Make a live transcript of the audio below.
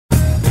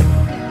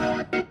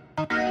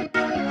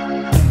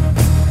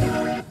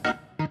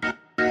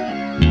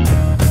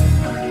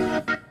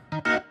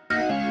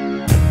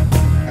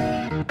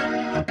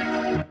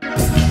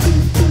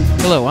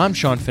Hello, I'm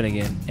Sean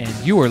Finnegan, and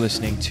you are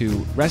listening to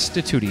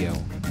Restitutio,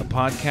 a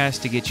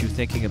podcast to get you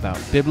thinking about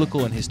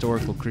biblical and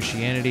historical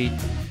Christianity,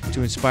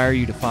 to inspire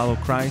you to follow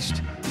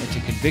Christ, and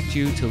to convict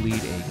you to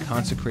lead a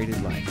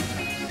consecrated life.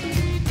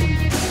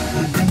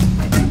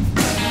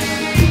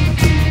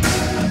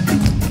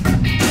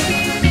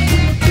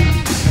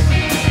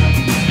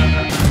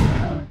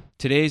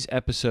 Today's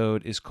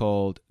episode is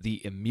called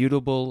The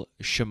Immutable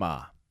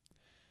Shema.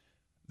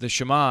 The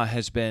Shema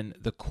has been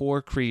the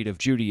core creed of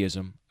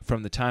Judaism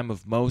from the time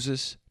of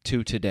Moses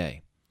to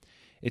today.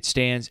 It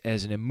stands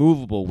as an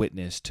immovable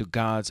witness to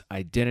God's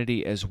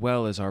identity as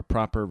well as our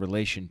proper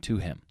relation to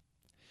Him.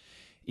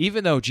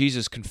 Even though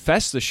Jesus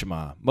confessed the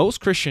Shema, most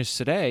Christians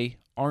today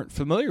aren't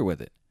familiar with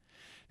it.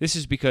 This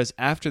is because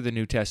after the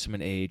New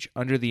Testament age,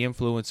 under the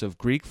influence of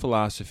Greek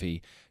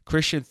philosophy,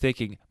 Christian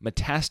thinking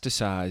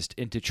metastasized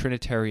into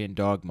Trinitarian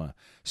dogma,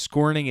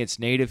 scorning its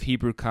native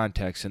Hebrew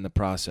context in the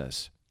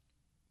process.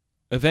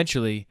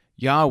 Eventually,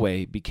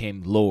 Yahweh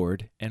became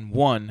Lord, and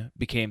one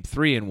became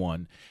three in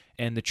one,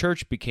 and the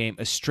church became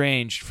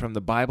estranged from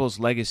the Bible's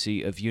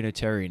legacy of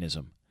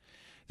Unitarianism.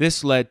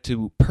 This led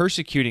to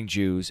persecuting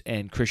Jews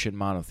and Christian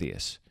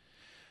monotheists.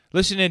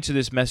 Listen into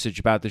this message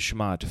about the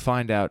Shema to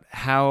find out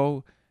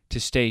how to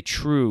stay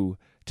true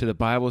to the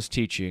Bible's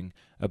teaching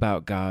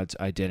about God's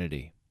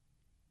identity.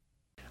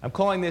 I'm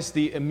calling this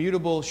the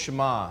Immutable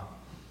Shema,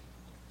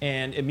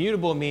 and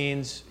immutable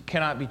means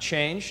cannot be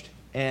changed,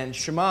 and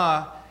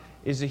Shema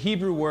is a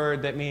Hebrew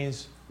word that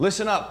means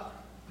listen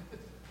up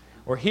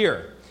or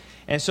hear.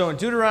 And so in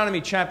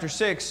Deuteronomy chapter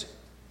 6,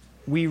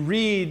 we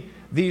read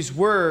these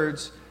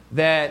words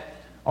that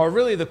are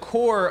really the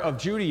core of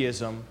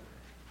Judaism,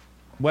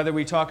 whether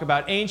we talk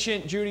about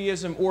ancient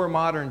Judaism or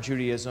modern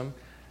Judaism.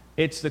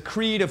 It's the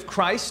creed of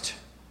Christ,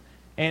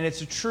 and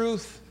it's a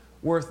truth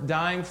worth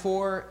dying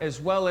for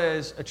as well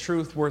as a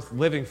truth worth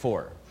living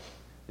for.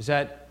 Does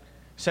that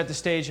set the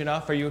stage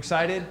enough? Are you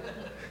excited?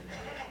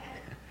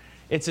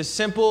 It's a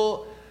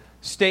simple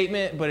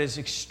statement, but it's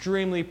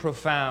extremely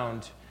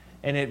profound,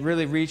 and it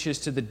really reaches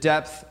to the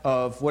depth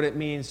of what it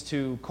means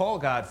to call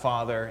God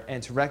Father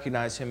and to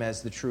recognize Him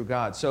as the true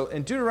God. So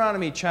in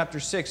Deuteronomy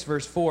chapter 6,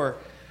 verse 4,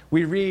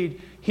 we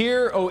read,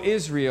 "Hear, O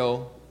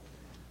Israel,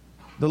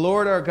 the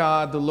Lord our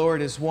God, the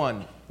Lord is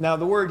one." Now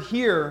the word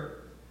hear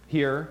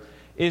here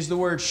is the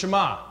word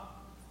Shema,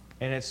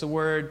 and it's the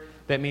word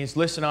that means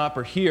listen up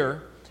or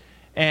hear.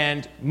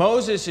 And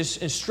Moses is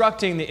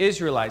instructing the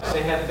Israelites.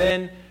 They have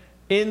been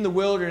in the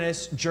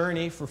wilderness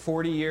journey for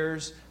 40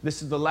 years.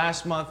 This is the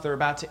last month. They're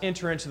about to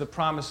enter into the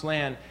promised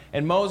land.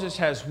 And Moses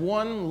has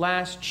one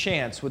last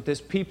chance with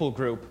this people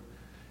group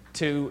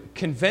to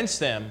convince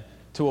them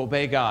to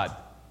obey God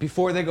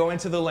before they go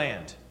into the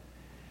land.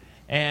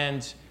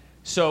 And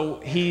so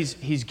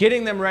he's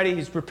getting them ready.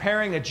 He's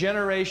preparing a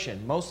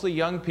generation, mostly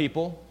young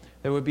people.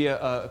 There would be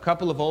a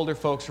couple of older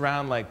folks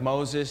around like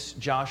Moses,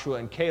 Joshua,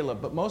 and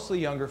Caleb, but mostly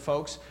younger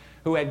folks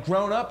who had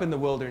grown up in the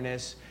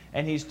wilderness.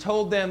 And he's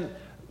told them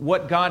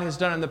what God has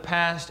done in the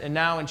past, and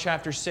now in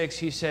chapter 6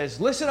 he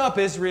says, "Listen up,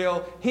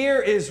 Israel,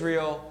 hear,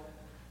 Israel,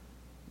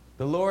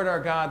 the Lord our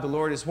God, the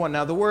Lord is one."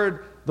 Now the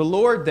word "the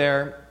Lord"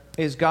 there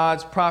is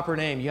God's proper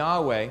name,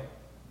 Yahweh,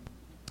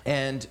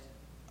 and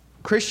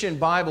Christian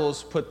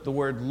Bibles put the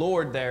word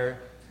Lord there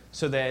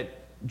so that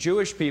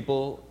Jewish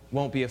people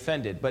won't be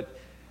offended. But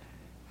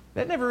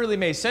that never really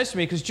made sense to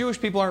me because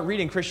Jewish people aren't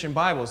reading Christian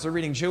Bibles, they're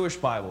reading Jewish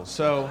Bibles.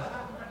 So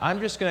I'm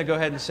just going to go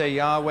ahead and say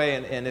Yahweh,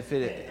 and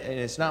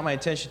it's not my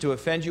intention to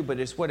offend you, but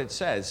it's what it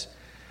says.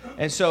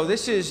 And so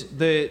this is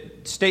the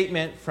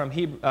statement from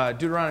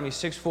Deuteronomy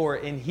 6:4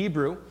 in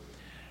Hebrew,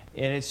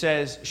 and it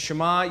says,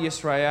 "Shema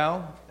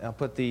Yisrael." I'll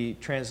put the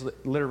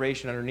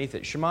transliteration underneath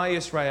it. "Shema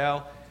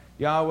Yisrael,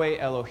 Yahweh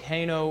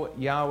eloheinu,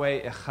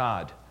 Yahweh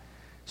echad."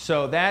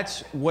 So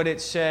that's what it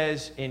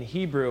says in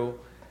Hebrew.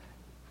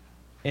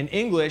 In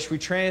English, we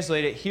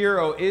translate it, "Hear,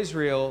 O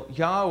Israel,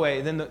 Yahweh."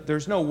 Then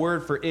there's no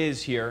word for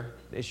 "is" here.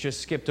 It's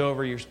just skipped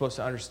over. You're supposed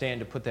to understand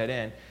to put that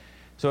in.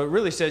 So it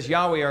really says,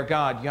 "Yahweh our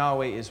God,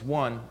 Yahweh is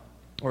one."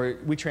 Or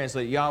we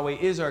translate, "Yahweh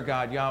is our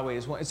God, Yahweh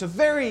is one." It's a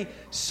very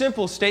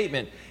simple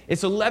statement.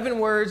 It's 11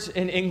 words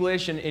in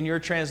English and in your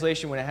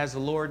translation when it has the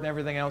Lord and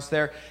everything else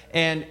there.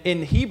 And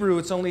in Hebrew,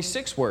 it's only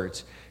 6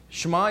 words.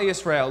 "Shema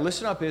Yisrael,"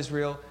 listen up,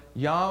 Israel,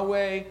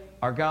 "Yahweh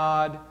our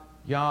God,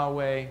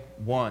 Yahweh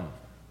one."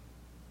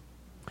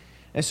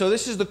 And so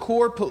this is the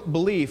core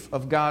belief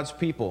of God's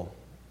people.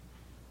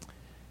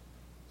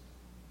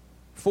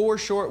 4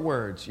 short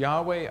words.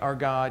 Yahweh our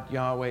God,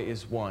 Yahweh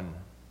is one.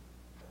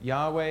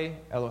 Yahweh,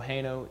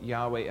 Eloheinu,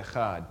 Yahweh,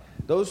 echad.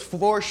 Those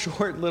 4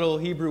 short little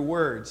Hebrew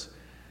words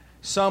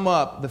sum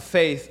up the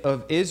faith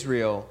of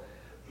Israel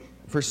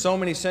for so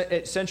many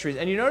centuries.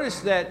 And you notice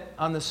that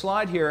on the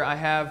slide here I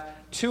have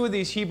 2 of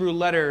these Hebrew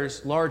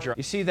letters larger.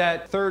 You see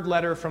that third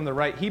letter from the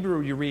right.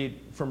 Hebrew you read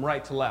from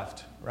right to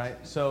left, right?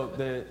 So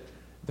the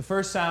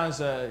first sound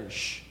is a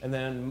sh, and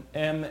then an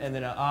m, and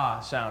then an ah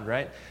sound,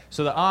 right?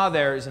 So the ah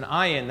there is an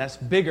ayin, that's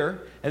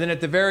bigger. And then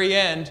at the very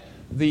end,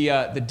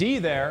 the D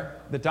there,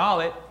 the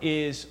dalet,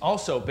 is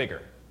also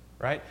bigger,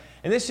 right?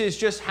 And this is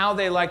just how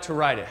they like to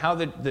write it, how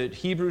the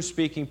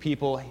Hebrew-speaking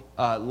people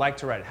like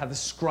to write it, how the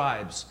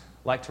scribes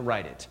like to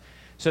write it.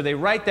 So they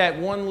write that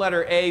one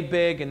letter A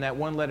big and that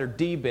one letter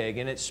D big,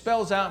 and it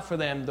spells out for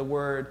them the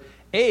word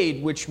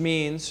aid, which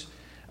means,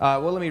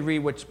 well, let me read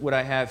what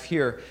I have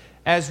here.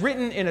 As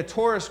written in a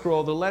Torah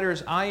scroll, the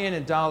letters ayin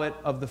and dalet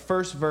of the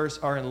first verse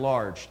are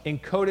enlarged,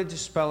 encoded to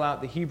spell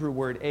out the Hebrew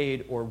word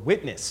aid or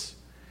witness.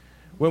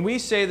 When we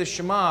say the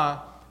Shema,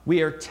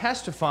 we are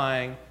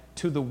testifying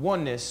to the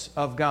oneness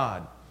of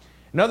God.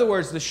 In other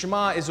words, the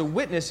Shema is a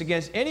witness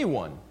against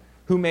anyone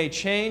who may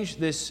change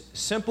this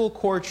simple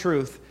core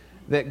truth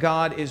that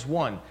God is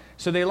one.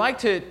 So they like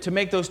to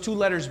make those two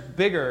letters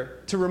bigger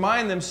to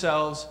remind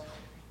themselves,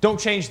 don't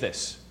change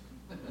this.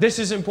 This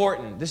is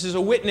important. This is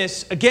a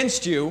witness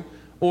against you,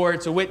 or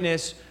it's a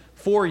witness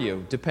for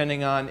you,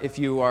 depending on if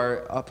you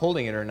are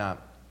upholding it or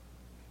not.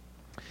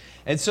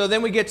 And so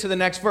then we get to the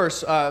next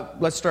verse.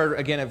 Let's start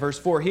again at verse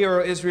 4.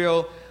 Hear, O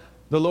Israel,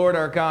 the Lord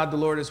our God, the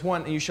Lord is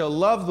one. And you shall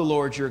love the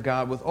Lord your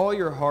God with all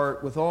your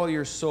heart, with all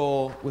your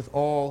soul, with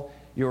all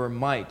your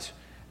might.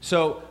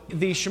 So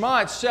the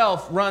Shema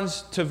itself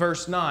runs to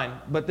verse 9,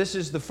 but this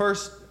is the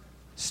first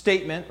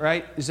statement,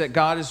 right, is that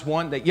God is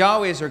one, that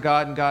Yahweh is our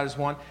God and God is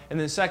one. And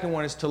then the second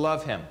one is to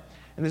love Him.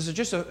 And there's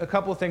just a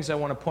couple of things I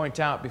want to point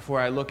out before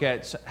I look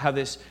at how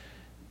this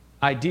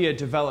idea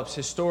develops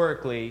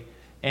historically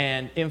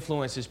and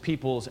influences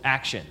people's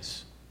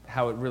actions,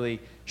 how it really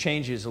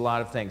changes a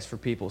lot of things for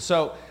people.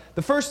 So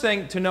the first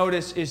thing to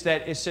notice is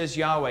that it says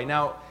Yahweh.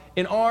 Now,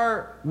 in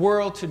our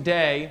world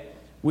today,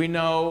 we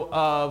know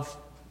of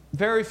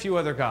very few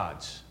other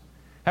gods.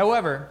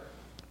 However,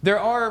 there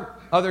are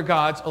other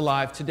gods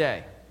alive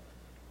today.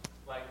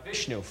 Like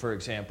Vishnu, for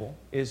example,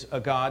 is a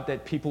god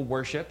that people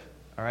worship.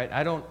 All right,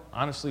 I don't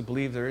honestly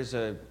believe there is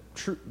that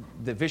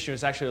Vishnu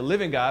is actually a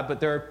living god, but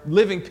there are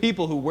living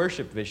people who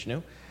worship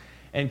Vishnu,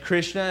 and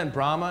Krishna and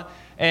Brahma.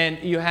 And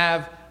you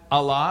have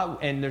Allah,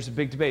 and there's a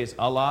big debate. Is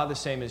Allah the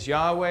same as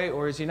Yahweh,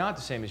 or is He not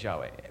the same as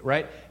Yahweh?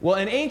 Right? Well,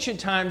 in ancient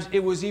times,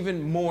 it was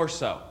even more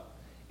so.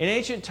 In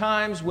ancient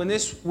times, when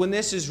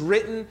this is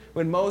written,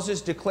 when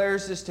Moses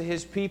declares this to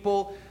his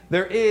people,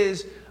 there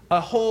is a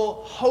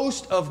whole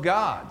host of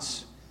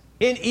gods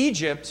in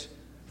Egypt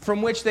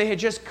from which they had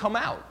just come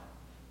out.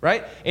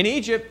 Right? In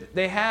Egypt,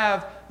 they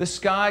have the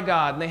sky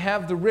god, and they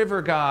have the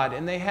river god,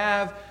 and they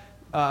have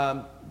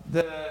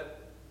the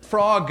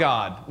frog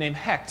god named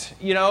Hecht.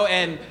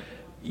 And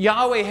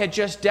Yahweh had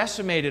just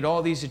decimated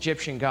all these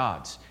Egyptian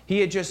gods. He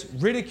had just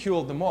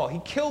ridiculed them all.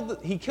 He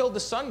killed the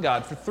sun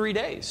god for 3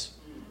 days.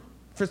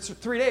 For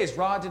 3 days,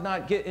 Ra did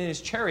not get in his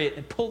chariot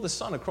and pull the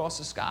sun across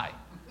the sky.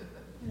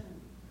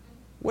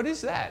 What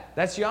is that?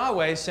 That's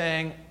Yahweh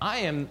saying, I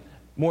am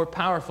more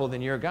powerful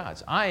than your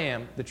gods. I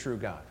am the true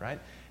God, right?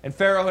 And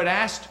Pharaoh had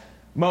asked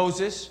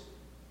Moses,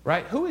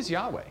 right, who is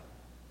Yahweh?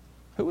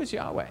 Who is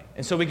Yahweh?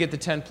 And so we get the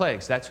 10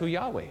 plagues. That's who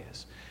Yahweh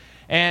is.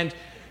 And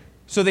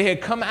so they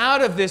had come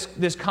out of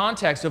this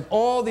context of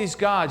all these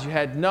gods. You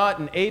had Nut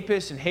and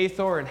Apis and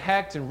Hathor and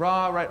Hecht and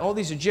Ra, right? All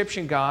these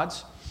Egyptian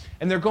gods.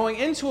 And they're going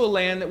into a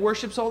land that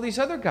worships all these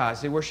other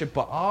gods. They worship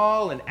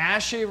Baal and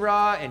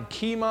Asherah and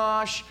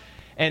Chemosh.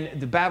 And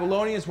the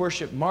Babylonians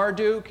worship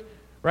Marduk.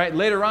 Right?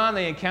 Later on,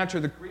 they encounter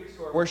the Greeks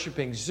who are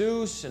worshiping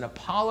Zeus and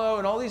Apollo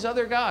and all these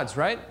other gods,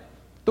 right?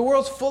 The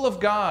world's full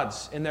of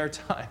gods in their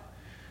time.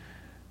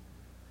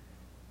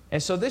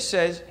 And so this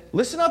says,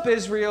 listen up,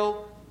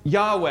 Israel,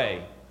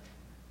 Yahweh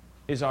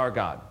is our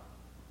God.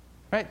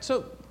 Right?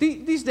 So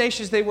these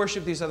nations, they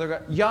worship these other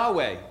gods.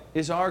 Yahweh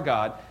is our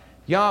God.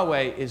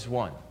 Yahweh is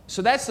one.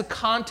 So that's the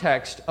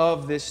context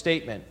of this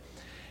statement.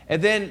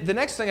 And then the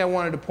next thing I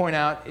wanted to point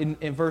out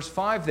in verse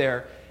 5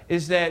 there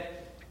is that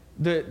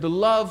the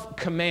love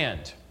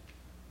command.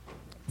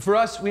 For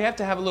us, we have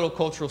to have a little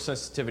cultural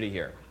sensitivity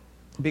here.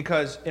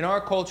 Because in our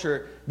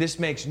culture, this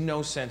makes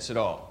no sense at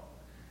all.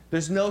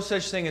 There's no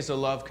such thing as a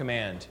love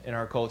command in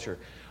our culture.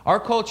 Our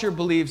culture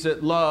believes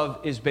that love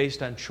is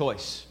based on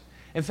choice.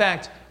 In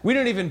fact, we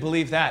don't even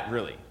believe that,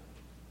 really.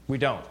 We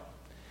don't.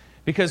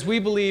 Because we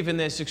believe in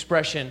this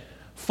expression,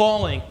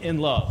 falling in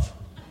love.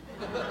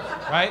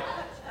 Right?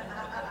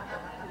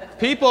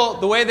 People,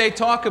 the way they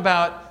talk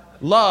about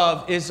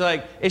love is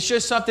like, it's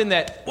just something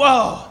that,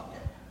 whoa,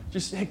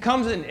 just it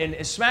comes in and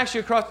it smacks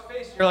you across the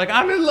face. You're like,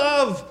 I'm in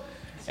love.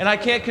 And I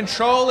can't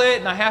control it,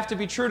 and I have to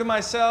be true to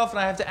myself, and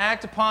I have to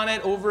act upon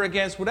it over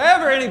against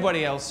whatever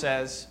anybody else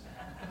says.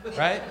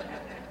 Right?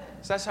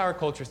 So that's how our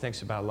culture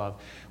thinks about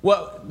love.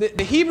 Well,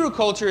 the Hebrew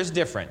culture is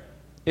different.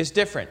 It's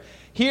different.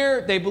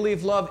 Here, they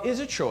believe love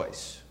is a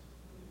choice.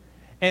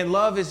 And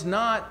love is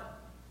not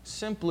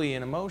simply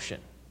an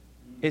emotion.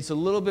 It's a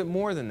little bit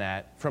more than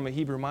that from a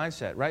Hebrew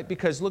mindset, right?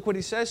 Because look what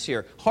he says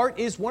here. Heart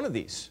is one of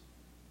these,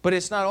 but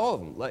it's not all of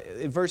them. Like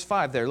in verse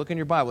 5 there, look in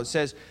your Bible. It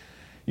says,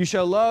 you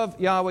shall love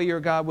Yahweh your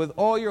God with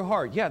all your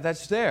heart. Yeah,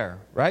 that's there,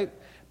 right?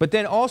 But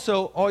then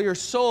also all your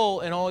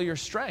soul and all your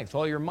strength,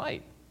 all your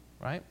might,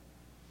 right?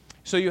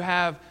 So you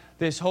have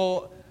this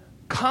whole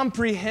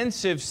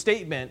comprehensive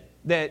statement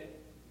that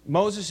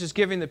Moses is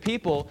giving the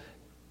people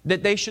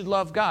that they should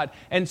love God.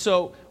 And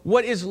so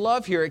what is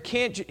love here? It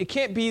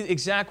can't be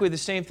exactly the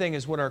same thing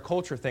as what our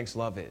culture thinks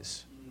love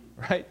is,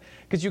 right?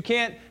 Because you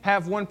can't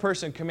have one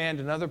person command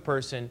another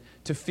person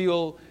to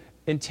feel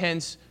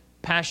intense,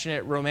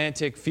 passionate,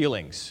 romantic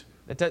feelings.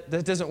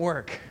 That doesn't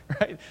work,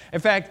 right?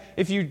 In fact,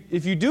 if you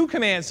do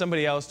command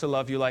somebody else to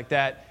love you like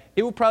that,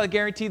 it will probably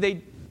guarantee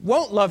they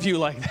won't love you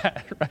like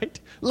that, right?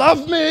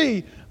 Love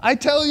me! I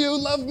tell you,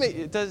 love me!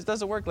 It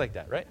doesn't work like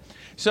that, right?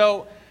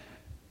 So,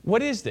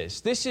 what is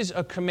this? This is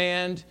a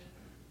command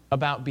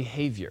about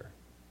behavior.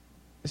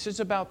 This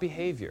is about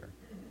behavior.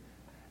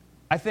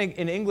 I think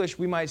in English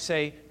we might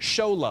say,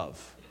 show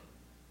love,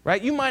 right?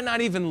 You might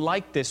not even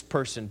like this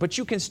person, but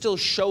you can still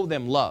show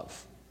them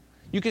love.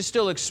 You can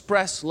still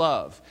express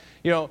love.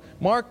 You know,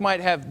 Mark might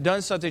have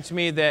done something to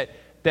me that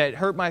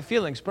hurt my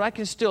feelings, but I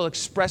can still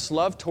express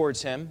love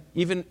towards him,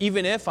 even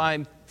if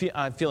I'm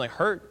feeling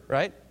hurt,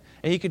 right?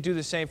 And he could do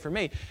the same for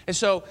me. And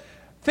so,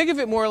 think of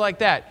it more like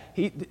that.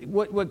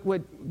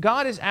 What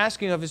God is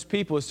asking of his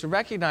people is to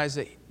recognize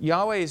that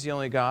Yahweh is the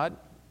only God,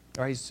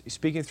 or he's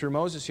speaking through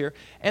Moses here,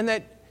 and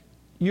that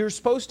you're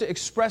supposed to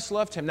express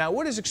love to him. Now,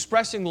 what does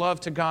expressing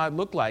love to God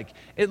look like?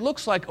 It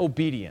looks like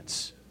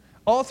obedience.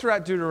 All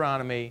throughout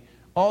Deuteronomy,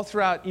 all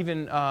throughout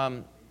even,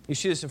 you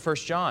see this in 1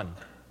 John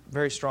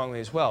very strongly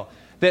as well,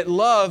 that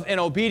love and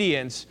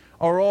obedience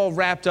are all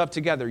wrapped up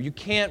together. You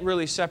can't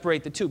really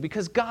separate the two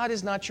because God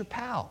is not your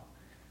pal.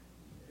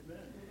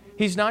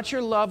 He's not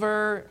your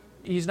lover.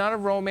 He's not a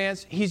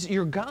romance. He's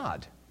your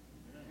God.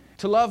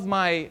 To love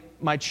my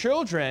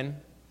children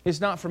is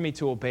not for me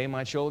to obey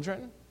my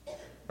children,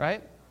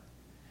 right?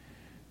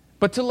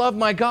 But to love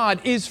my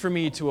God is for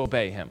me to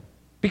obey him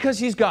because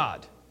he's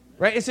God,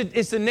 right?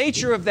 It's the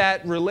nature of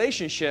that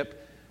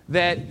relationship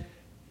that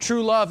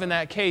true love in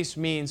that case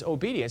means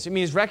obedience. It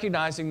means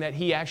recognizing that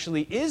he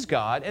actually is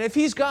God. And if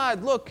he's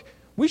God, look,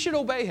 we should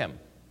obey him.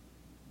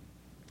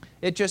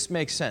 It just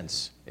makes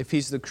sense if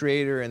he's the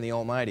creator and the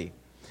almighty.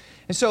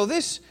 And so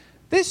this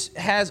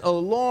has a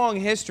long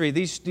history.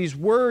 These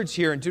words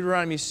here in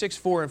Deuteronomy 6,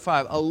 4, and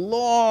 5, a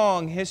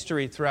long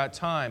history throughout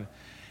time.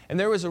 And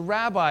there was a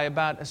rabbi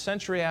about a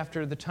century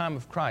after the time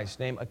of Christ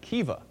named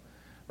Akiva,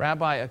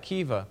 Rabbi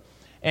Akiva.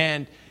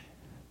 And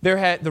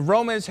the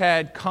Romans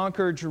had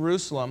conquered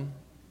Jerusalem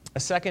a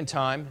second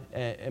time.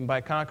 And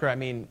by conquer, I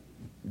mean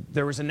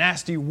there was a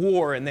nasty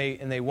war, and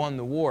they won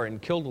the war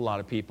and killed a lot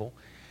of people.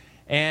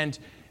 And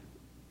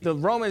the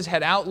Romans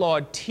had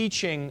outlawed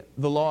teaching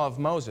the law of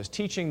Moses,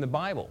 teaching the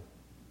Bible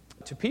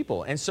to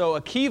people. And so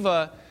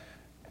Akiva,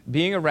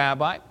 being a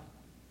rabbi,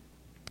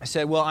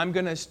 said, well, I'm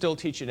going to still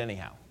teach it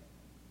anyhow.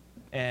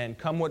 And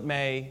come what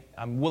may,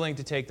 I'm willing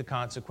to take the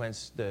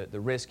consequence, the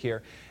risk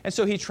here. And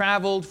so he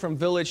traveled from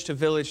village to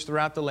village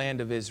throughout the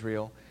land of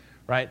Israel,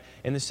 right,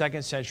 in the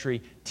 2nd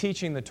century,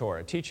 teaching the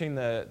Torah, teaching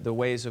the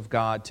ways of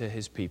God to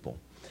his people.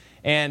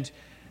 And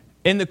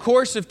in the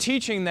course of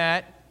teaching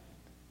that,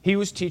 he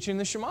was teaching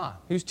the Shema.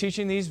 He was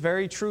teaching these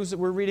very truths that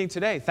we're reading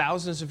today,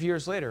 thousands of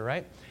years later,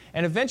 right?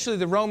 And eventually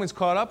the Romans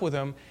caught up with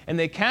him, and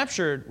they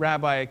captured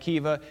Rabbi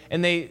Akiva,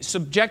 and they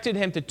subjected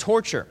him to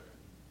torture.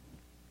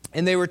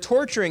 And they were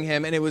torturing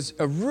him, and it was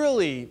a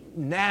really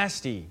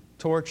nasty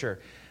torture.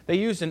 They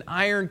used an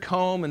iron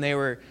comb, and they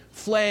were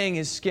flaying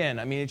his skin.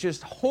 I mean, it's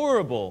just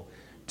horrible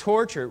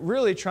torture,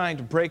 really trying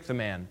to break the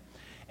man.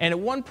 And at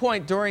one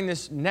point during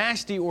this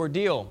nasty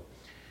ordeal,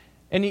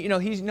 and he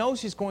knows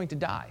he's going to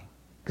die.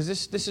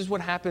 Because this is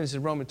what happens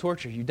in Roman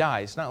torture. You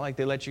die. It's not like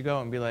they let you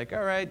go and be like,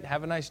 all right,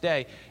 have a nice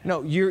day.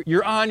 No,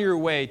 you're on your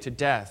way to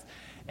death.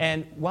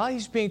 And while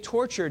he's being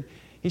tortured,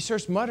 he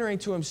starts muttering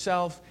to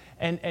himself,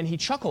 and he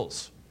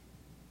chuckles.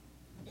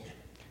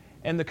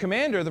 And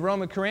the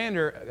Roman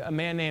commander, a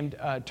man named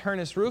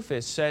Turnus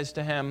Rufus, says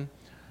to him,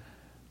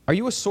 are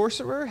you a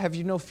sorcerer? Have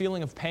you no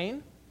feeling of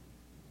pain?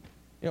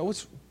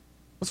 What's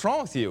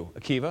wrong with you,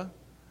 Akiva?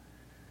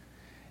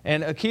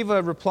 And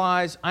Akiva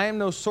replies, I am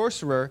no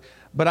sorcerer,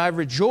 but I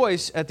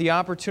rejoice at the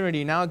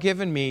opportunity now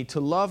given me to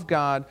love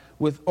God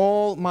with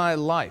all my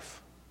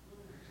life,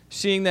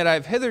 seeing that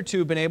I've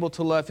hitherto been able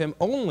to love him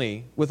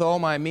only with all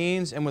my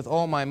means and with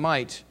all my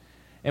might,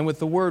 and with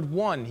the word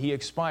one he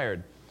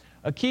expired.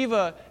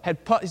 Akiva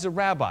he's a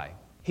rabbi.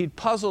 He'd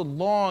puzzled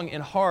long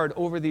and hard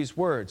over these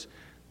words.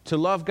 To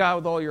love God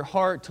with all your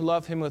heart, to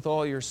love him with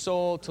all your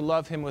soul, to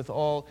love him with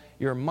all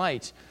your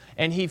might.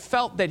 And he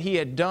felt that he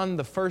had done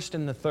the first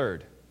and the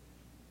third.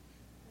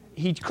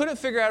 He couldn't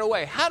figure out a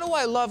way. How do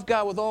I love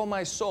God with all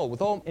my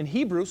soul? In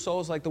Hebrew, soul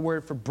is like the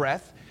word for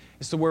breath.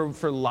 It's the word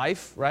for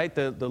life, right?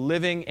 The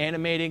living,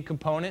 animating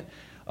component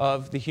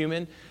of the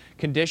human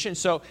condition.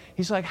 So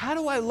he's like, how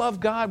do I love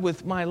God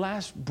with my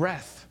last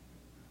breath?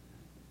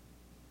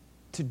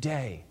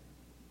 Today,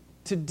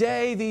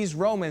 these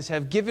Romans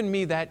have given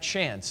me that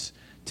chance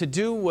to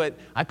do what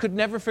I could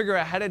never figure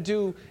out how to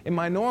do in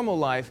my normal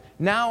life.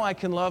 Now I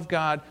can love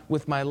God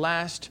with my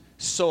last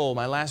soul,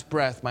 my last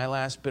breath, my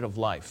last bit of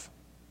life.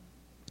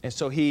 And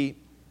so he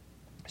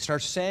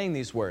starts saying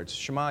these words,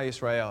 Shema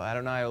Yisrael,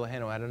 Adonai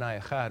eloheinu, Adonai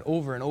echad,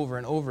 over and over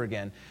and over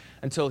again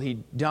until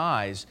he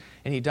dies.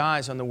 And he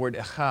dies on the word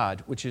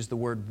echad, which is the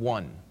word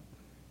one.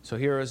 So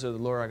hear, O Israel, the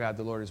Lord our God,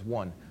 the Lord is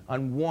one.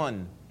 On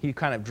one, he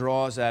kind of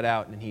draws that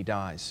out and he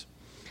dies.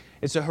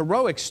 It's a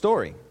heroic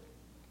story.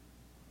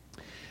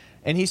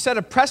 And he set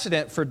a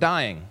precedent for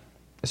dying,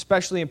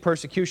 especially in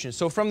persecution.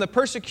 So from the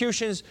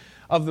persecutions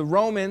of the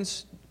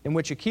Romans, in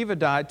which Akiva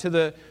died, to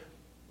the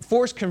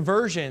forced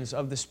conversions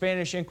of the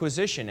Spanish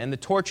Inquisition and the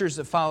tortures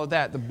that followed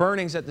that, the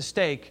burnings at the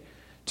stake,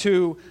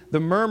 to the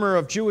murmur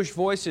of Jewish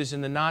voices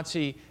in the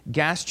Nazi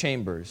gas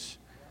chambers,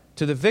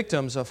 to the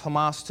victims of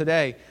Hamas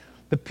today,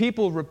 the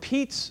people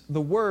repeats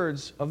the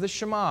words of the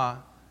Shema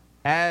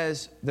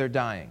as they're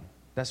dying.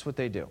 That's what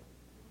they do.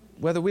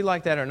 Whether we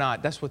like that or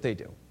not, that's what they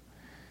do.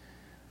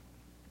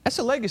 That's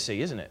a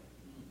legacy, isn't it?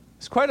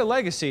 It's quite a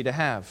legacy to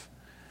have.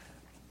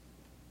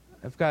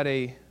 I've got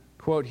a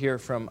quote here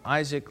from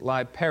Isaac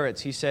Leib Peretz.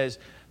 He says,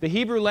 "The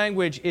Hebrew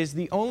language is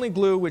the only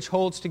glue which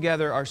holds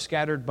together our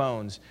scattered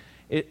bones.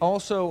 It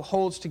also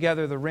holds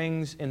together the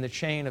rings in the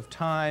chain of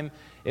time.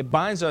 It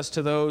binds us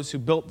to those who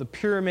built the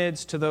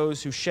pyramids, to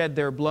those who shed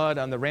their blood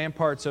on the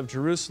ramparts of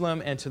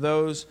Jerusalem, and to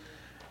those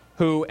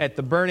who at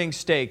the burning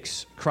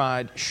stakes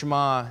cried,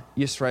 Shema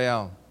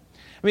Yisrael."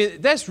 I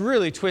mean, that's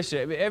really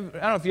twisted. I don't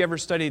know if you ever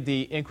studied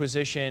the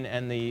Inquisition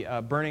and the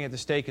burning at the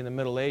stake in the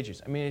Middle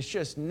Ages. I mean, it's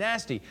just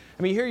nasty.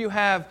 I mean, here you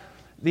have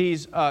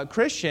these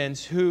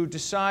Christians who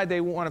decide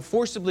they want to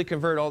forcibly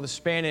convert all the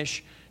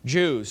Spanish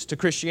Jews to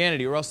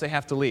Christianity, or else they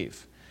have to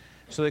leave.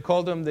 So they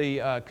called them the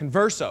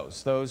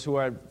conversos, those who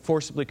are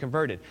forcibly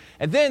converted.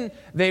 And then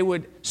they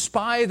would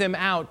spy them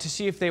out to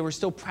see if they were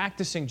still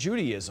practicing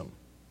Judaism.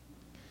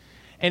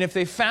 And if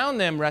they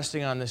found them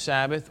resting on the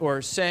Sabbath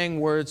or saying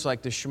words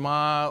like the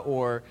Shema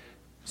or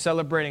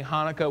celebrating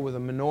Hanukkah with a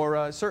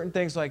menorah, certain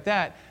things like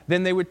that,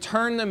 then they would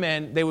turn them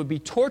in. They would be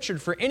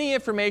tortured for any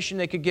information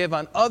they could give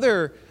on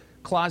other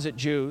closet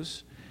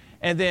Jews,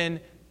 and then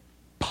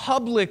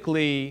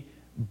publicly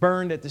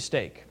burned at the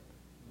stake.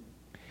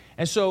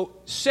 And so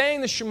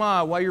saying the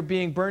Shema while you're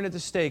being burned at the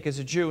stake as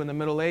a Jew in the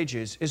Middle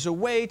Ages is a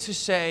way to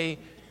say,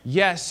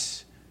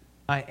 yes,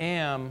 I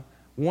am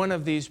one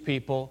of these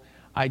people.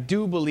 I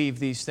do believe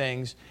these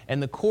things.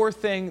 And the core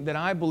thing that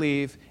I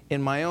believe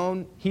in my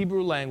own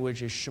Hebrew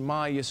language is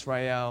Shema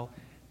Yisrael,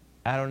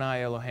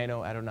 Adonai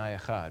Eloheinu, Adonai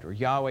echad, or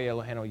Yahweh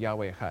Eloheinu,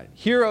 Yahweh echad.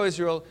 Hear, O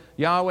Israel,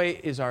 Yahweh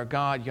is our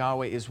God,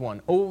 Yahweh is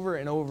one, over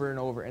and over and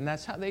over. And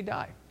that's how they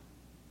die.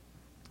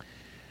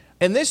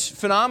 And this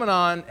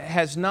phenomenon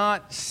has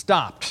not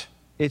stopped.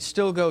 It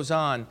still goes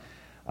on.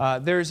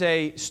 There's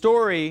a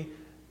story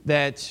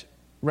that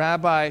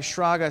Rabbi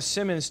Shraga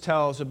Simmons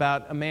tells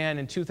about a man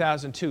in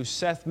 2002,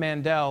 Seth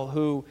Mandel,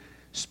 who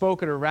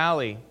spoke at a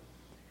rally.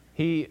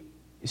 He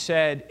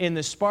said, in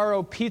the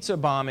Sparrow pizza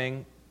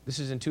bombing, this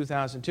is in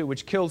 2002,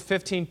 which killed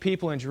 15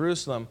 people in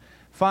Jerusalem,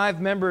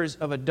 5 members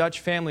of a Dutch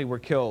family were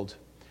killed.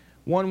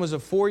 One was a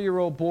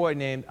 4-year-old boy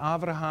named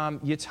Avraham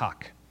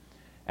Yitzhak.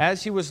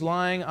 As he was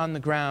lying on the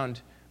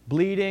ground,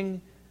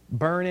 bleeding,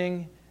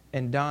 burning,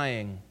 and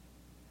dying,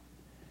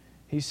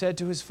 he said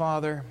to his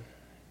father,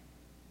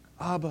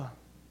 Abba,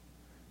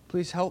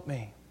 please help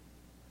me.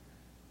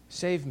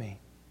 Save me.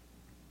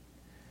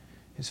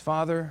 His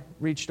father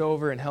reached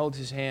over and held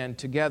his hand.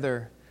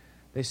 Together,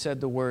 they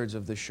said the words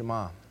of the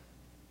Shema.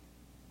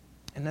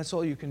 And that's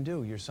all you can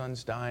do. Your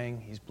son's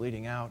dying. He's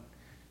bleeding out.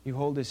 You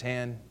hold his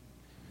hand.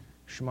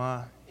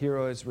 Shema, hear,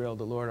 O Israel,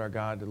 the Lord our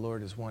God, the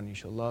Lord is one. You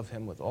shall love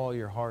him with all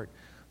your heart,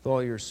 with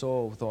all your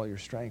soul, with all your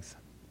strength.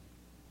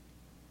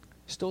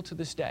 Still to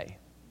this day,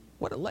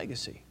 what a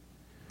legacy.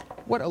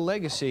 What a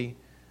legacy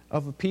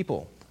of a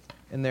people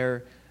and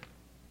their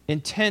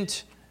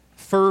intent,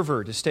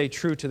 fervor to stay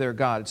true to their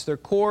God. It's their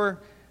core,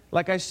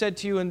 like I said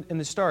to you in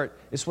the start,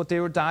 it's what they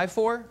would die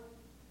for,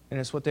 and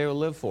it's what they will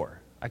live for.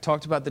 I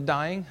talked about the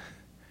dying.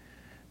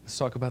 Let's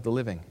talk about the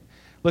living.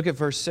 Look at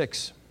verse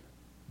 6.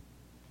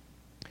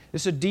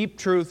 This is a deep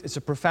truth. It's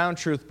a profound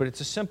truth, but it's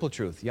a simple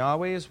truth.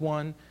 Yahweh is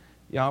one.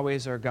 Yahweh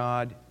is our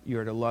God. You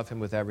are to love him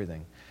with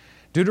everything.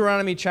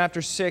 Deuteronomy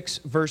chapter 6,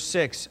 verse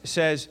 6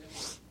 says,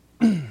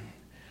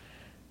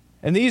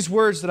 And these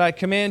words that I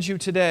command you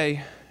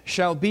today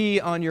shall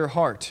be on your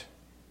heart.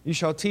 You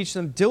shall teach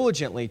them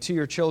diligently to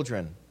your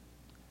children.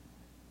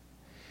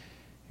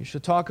 You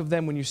shall talk of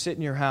them when you sit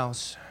in your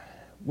house,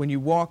 when you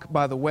walk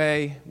by the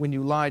way, when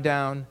you lie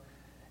down,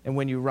 and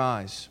when you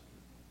rise.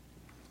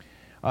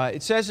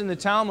 It says in the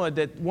Talmud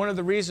that one of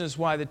the reasons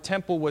why the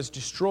temple was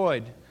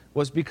destroyed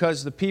was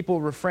because the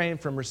people refrained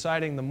from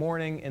reciting the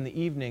morning and the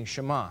evening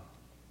Shema.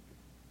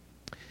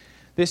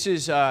 This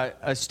is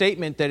a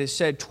statement that is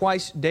said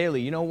twice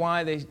daily. You know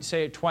why they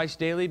say it twice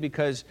daily?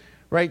 Because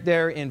right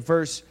there in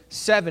verse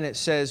 7 it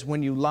says,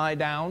 when you lie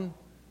down.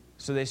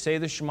 So they say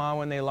the Shema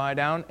when they lie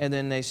down, and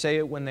then they say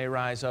it when they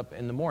rise up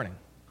in the morning.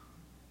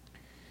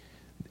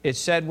 It's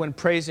said when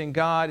praising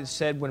God. It's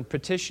said when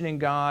petitioning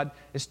God.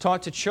 It's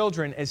taught to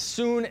children as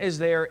soon as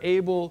they are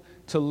able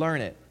to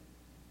learn it.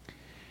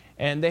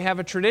 And they have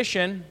a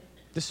tradition,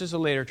 this is a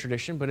later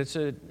tradition, but it's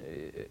an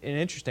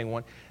interesting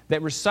one,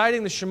 that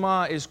reciting the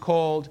Shema is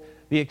called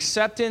the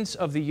acceptance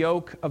of the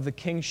yoke of the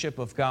kingship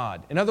of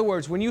God. In other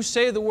words, when you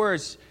say the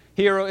words,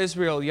 Hear, O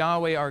Israel,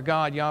 Yahweh our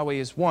God, Yahweh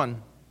is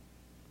one,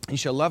 You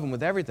shall love him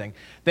with everything.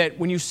 That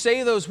when you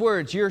say those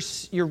words,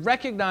 you're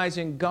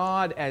recognizing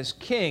God as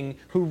king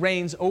who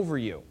reigns over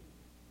you.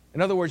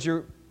 In other words,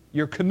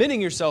 you're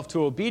committing yourself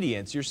to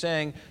obedience. You're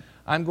saying,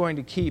 I'm going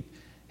to keep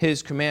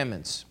his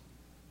commandments.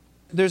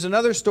 There's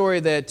another story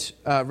that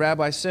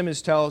Rabbi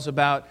Simmons tells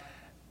about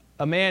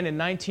a man in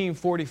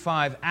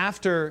 1945,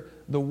 after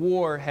the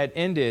war had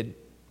ended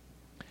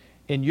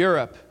in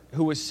Europe,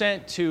 who was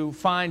sent to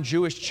find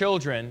Jewish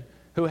children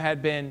who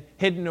had been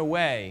hidden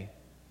away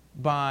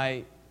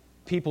by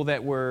people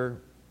that were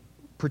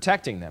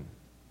protecting them.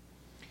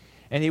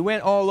 And he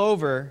went all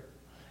over.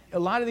 A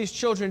lot of these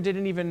children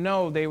didn't even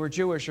know they were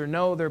Jewish or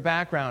know their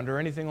background or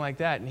anything like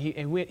that. And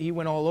he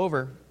went all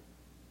over.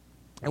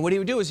 And what he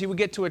would do is he would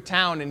get to a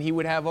town and he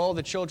would have all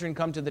the children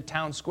come to the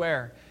town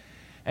square.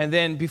 And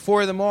then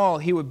before them all,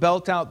 he would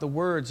belt out the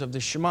words of the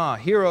Shema.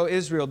 Hear, O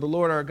Israel, the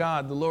Lord our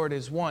God, the Lord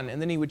is one. And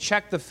then he would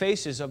check the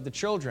faces of the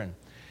children.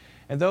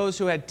 And those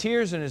who had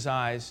tears in his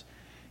eyes,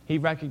 he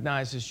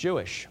recognized as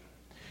Jewish.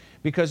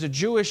 Because a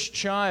Jewish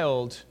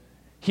child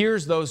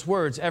hears those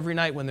words every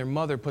night when their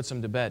mother puts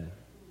them to bed.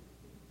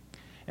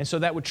 And so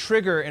that would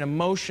trigger an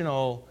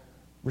emotional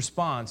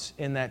response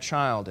in that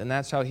child. And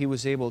that's how he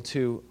was able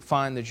to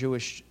find the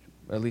Jewish,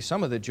 at least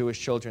some of the Jewish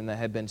children that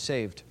had been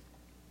saved.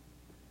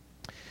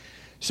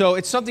 So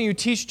it's something you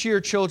teach to your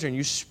children.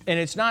 And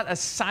it's not a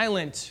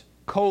silent,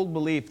 cold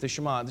belief, the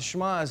Shema. The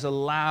Shema is a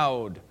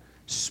loud,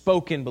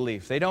 spoken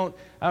belief. They don't,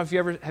 I don't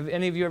know if have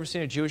any of you ever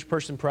seen a Jewish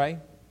person pray?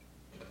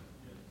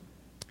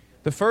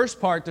 The first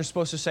part they're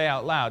supposed to say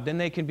out loud. Then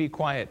they can be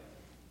quiet.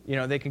 You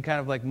know, they can kind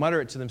of like mutter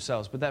it to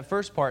themselves. But that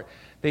first part,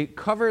 they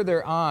cover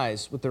their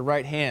eyes with their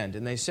right hand.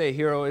 And they say,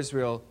 Hear, O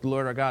Israel, the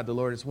Lord our God, the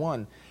Lord is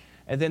one.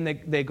 And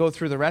then they go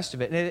through the rest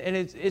of it. And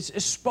it's a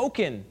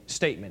spoken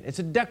statement. It's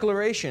a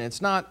declaration.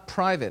 It's not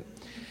private.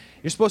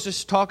 You're supposed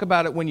to talk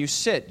about it when you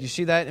sit. You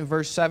see that in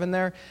verse 7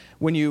 there?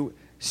 When you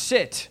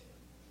sit,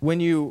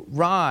 when you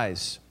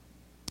rise,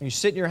 when you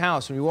sit in your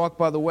house, when you walk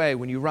by the way,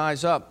 when you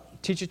rise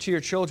up, teach it to your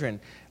children.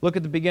 Look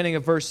at the beginning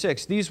of verse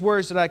 6. These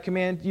words that I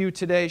command you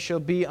today shall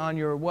be on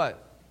your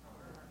what?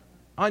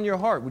 On your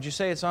heart. Would you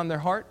say it's on their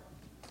heart?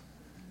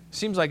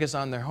 Seems like it's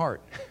on their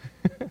heart.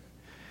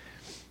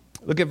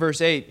 Look at verse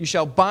 8. You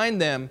shall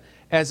bind them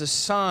as a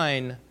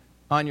sign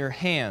on your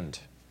hand.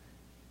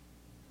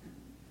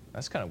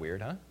 That's kind of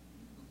weird, huh?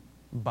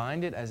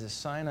 Bind it as a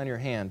sign on your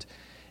hand.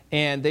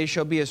 And they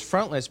shall be as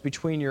frontlets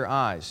between your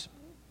eyes.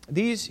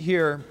 These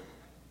here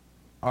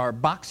are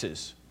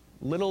boxes,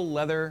 little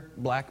leather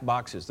black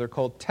boxes. They're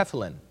called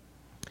tefillin.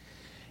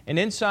 And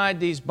inside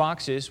these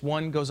boxes,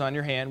 one goes on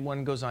your hand,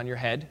 one goes on your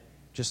head,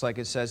 just like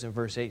it says in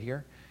verse 8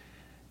 here,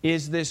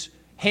 is this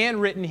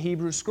handwritten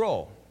Hebrew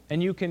scroll.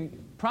 And you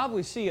can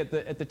probably see at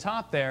the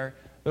top there,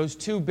 those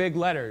two big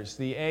letters,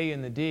 the A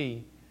and the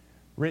D,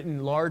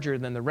 written larger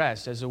than the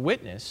rest as a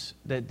witness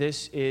that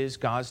this is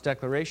God's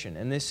declaration.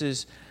 And this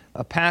is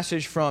a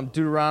passage from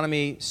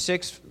Deuteronomy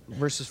 6,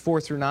 verses 4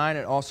 through 9.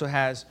 It also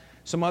has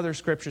some other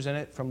scriptures in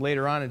it from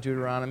later on in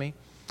Deuteronomy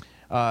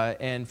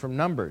and from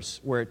Numbers,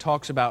 where it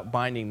talks about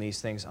binding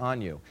these things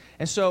on you.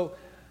 And so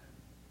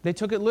they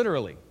took it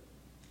literally,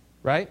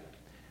 right?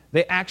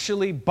 They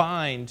actually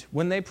bind,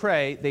 when they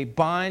pray, they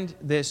bind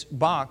this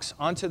box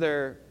onto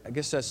their, I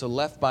guess that's the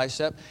left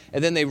bicep,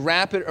 and then they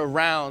wrap it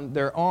around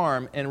their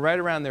arm and right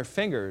around their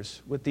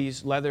fingers with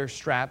these leather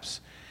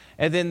straps,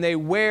 and then they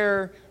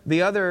wear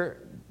the other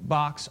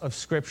box of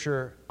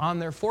Scripture on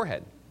their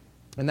forehead.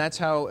 And that's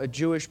how a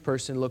Jewish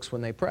person looks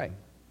when they pray.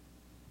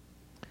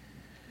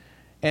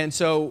 And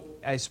so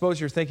I suppose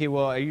you're thinking,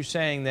 well, are you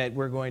saying that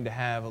we're going to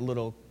have a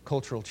little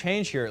cultural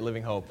change here at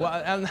Living Hope?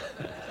 Well,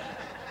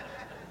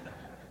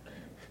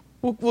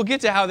 we'll get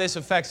to how this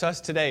affects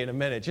us today in a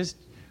minute.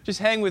 Just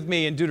hang with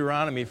me in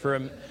Deuteronomy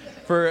for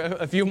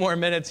a few more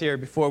minutes here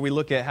before we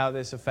look at how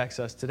this affects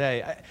us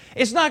today.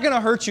 It's not going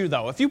to hurt you,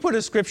 though. If you put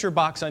a scripture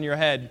box on your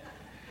head,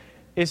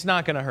 it's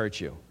not going to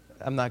hurt you.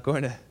 I'm not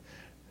going to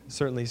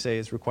certainly say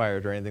it's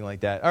required or anything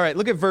like that. All right,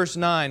 look at verse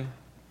 9.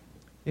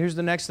 Here's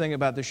the next thing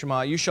about the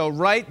Shema. You shall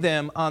write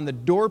them on the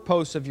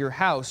doorposts of your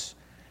house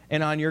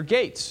and on your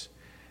gates.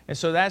 And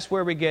so that's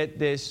where we get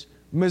this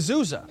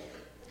mezuzah.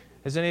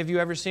 Has any of you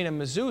ever seen a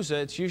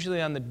mezuzah? It's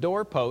usually on the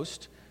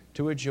doorpost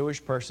to a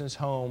Jewish person's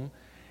home.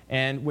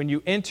 And when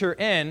you enter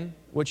in,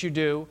 what you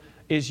do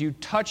is you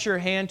touch your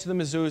hand to the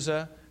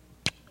mezuzah,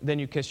 then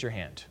you kiss your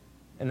hand.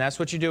 And that's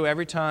what you do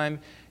every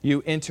time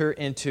you enter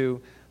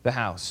into the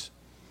house.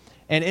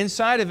 And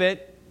inside of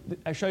it,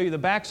 I show you the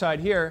backside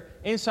here,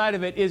 inside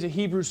of it is a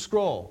Hebrew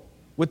scroll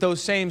with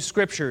those same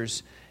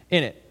scriptures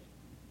in it.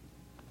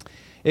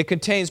 It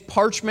contains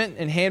parchment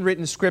and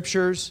handwritten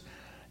scriptures,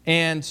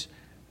 and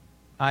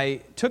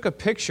I took a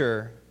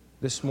picture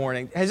this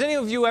morning. Has any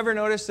of you ever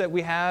noticed that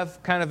we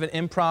have kind of an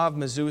improv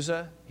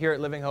mezuzah here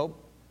at Living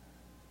Hope?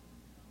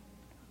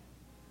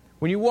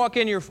 When you walk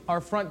in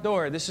our front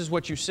door, this is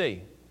what you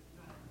see.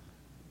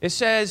 It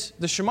says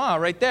the Shema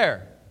right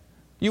there.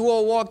 You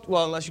all walked,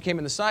 well, unless you came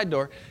in the side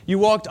door, you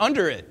walked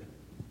under it.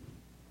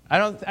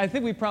 I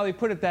think we probably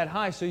put it that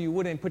high so you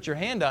wouldn't put your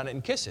hand on it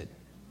and kiss it.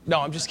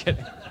 No, I'm just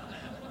kidding.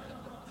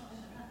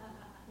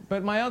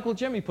 But my Uncle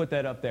Jimmy put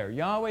that up there.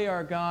 Yahweh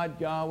our God,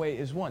 Yahweh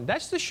is one.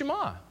 That's the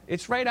Shema.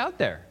 It's right out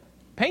there,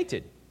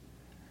 painted.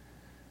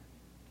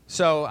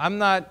 So I'm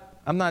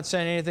not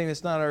saying anything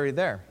that's not already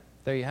there.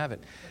 There you have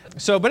it.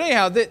 So, but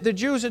anyhow, the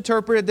Jews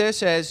interpreted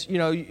this as,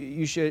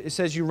 it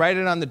says you write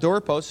it on the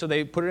doorpost, so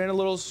they put it in a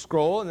little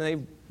scroll and they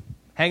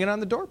hang it on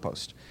the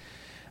doorpost.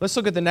 Let's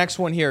look at the next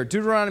one here.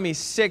 Deuteronomy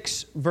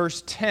 6,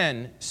 verse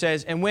 10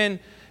 says, "And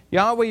when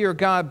Yahweh your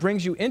God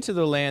brings you into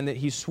the land that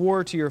he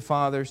swore to your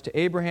fathers, to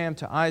Abraham,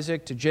 to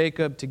Isaac, to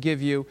Jacob, to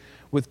give you,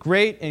 with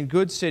great and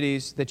good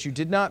cities that you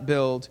did not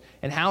build,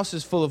 and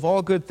houses full of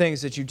all good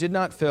things that you did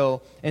not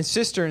fill, and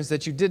cisterns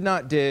that you did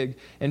not dig,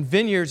 and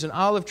vineyards and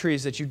olive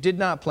trees that you did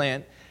not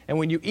plant, and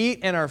when you eat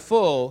and are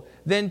full,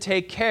 then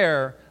take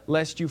care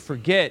lest you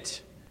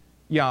forget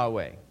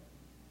Yahweh,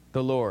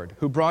 the Lord,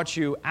 who brought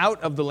you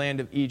out of the land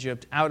of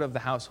Egypt, out of the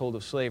household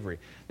of slavery."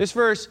 This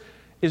verse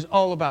is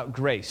all about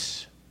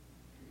grace.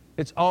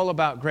 It's all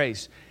about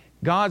grace.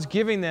 God's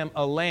giving them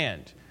a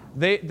land.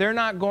 They're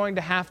not going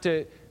to have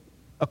to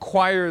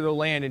acquire the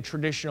land in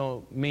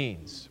traditional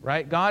means,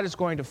 right? God is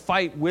going to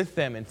fight with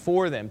them and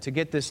for them to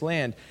get this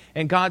land.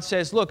 And God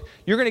says, look,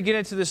 you're going to get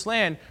into this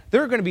land.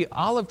 There are going to be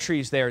olive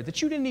trees there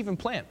that you didn't even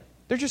plant.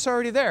 They're just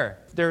already there.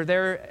 They're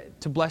there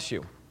to bless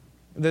you.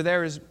 They're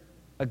there as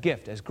a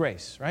gift, as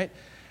grace, right?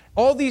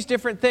 All these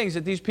different things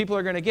that these people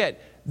are going to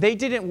get, they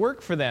didn't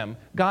work for them.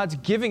 God's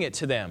giving it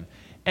to them.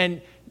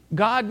 And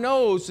God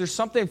knows there's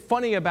something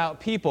funny about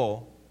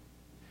people.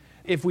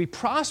 If we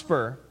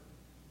prosper,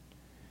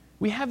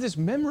 we have this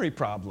memory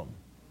problem.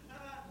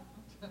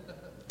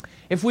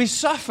 If we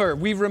suffer,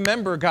 we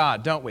remember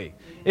God, don't we?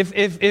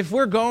 If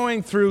we're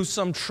going through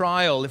some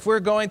trial, if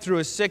we're going through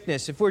a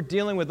sickness, if we're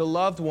dealing with a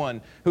loved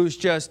one who's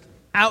just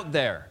out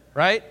there,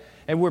 right?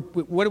 And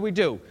what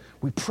do?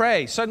 We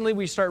pray. Suddenly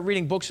we start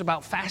reading books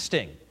about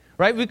fasting,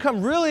 right? We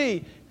become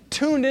really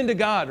tuned into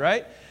God,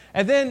 right?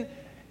 And then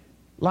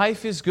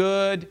life is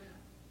good.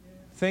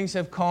 Things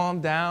have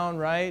calmed down,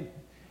 right?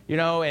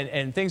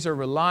 And things are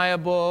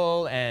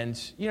reliable, and,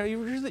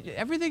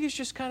 everything is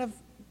just kind of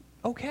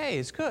okay.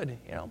 It's good,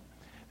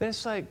 Then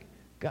it's like,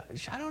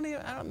 gosh,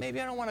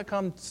 maybe I don't want to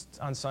come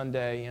on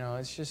Sunday.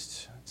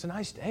 It's a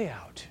nice day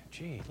out.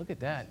 Gee, look at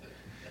that.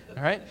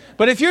 All right?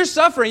 But if you're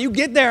suffering, you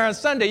get there on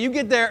Sunday. You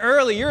get there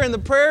early. You're in the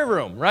prayer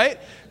room, right?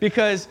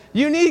 Because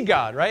you need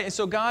God, right? And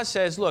so God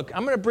says, look,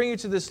 I'm going to bring you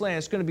to this land.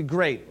 It's going to be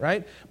great,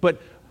 right?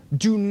 But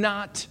do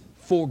not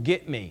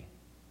forget me.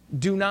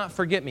 Do not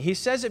forget me. He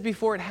says it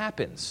before it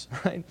happens,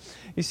 right?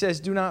 He says,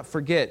 do not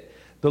forget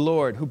the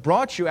Lord who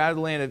brought you out of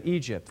the land of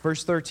Egypt.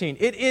 Verse 13,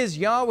 "It is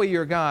Yahweh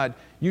your God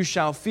you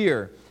shall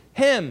fear.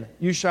 Him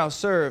you shall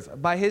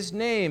serve. By his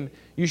name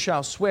you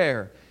shall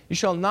swear. You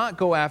shall not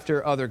go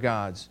after other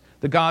gods,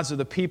 the gods of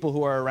the people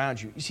who are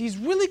around you." He's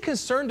really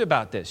concerned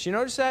about this. You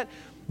notice that?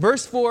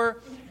 Verse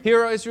 4,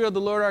 "Hear, O Israel, the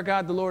Lord our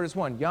God, the Lord is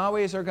one." Yahweh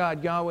is our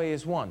God, Yahweh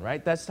is one,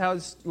 right? That's how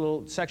this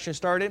little section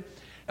started.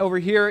 Over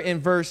here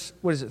in verse,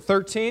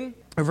 13?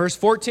 Or verse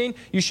 14,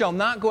 "You shall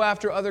not go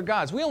after other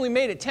gods." We only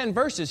made it 10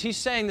 verses. He's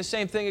saying the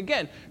same thing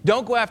again.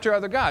 Don't go after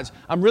other gods.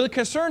 I'm really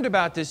concerned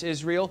about this,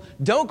 Israel.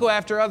 Don't go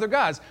after other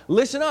gods.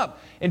 Listen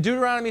up. In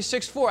Deuteronomy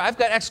 6:4, I've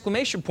got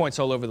exclamation points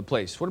all over the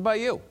place. What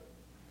about you?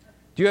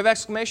 Do you have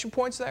exclamation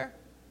points there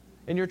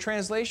in your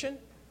translation?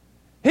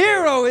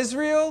 "Hear, O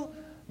Israel,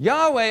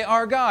 Yahweh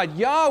our God,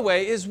 Yahweh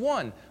is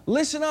one."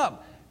 Listen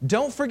up.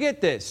 Don't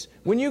forget this.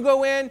 When you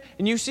go in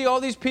and you see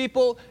all these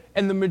people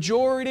and the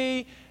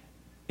majority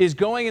is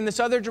going in this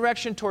other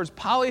direction towards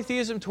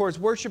polytheism, towards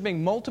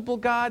worshiping multiple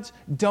gods,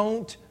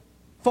 don't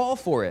fall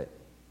for it.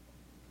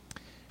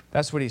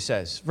 That's what he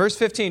says. Verse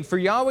 15, "For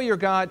Yahweh your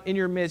God in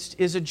your midst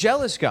is a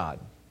jealous God,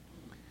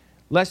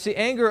 lest the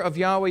anger of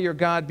Yahweh your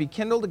God be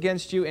kindled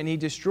against you and he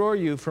destroy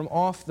you from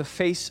off the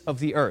face of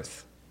the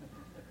earth."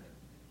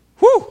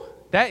 Whew!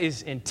 That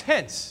is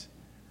intense.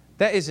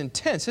 That is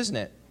intense, isn't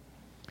it?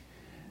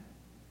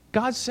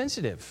 God's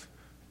sensitive.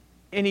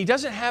 And he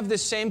doesn't have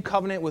this same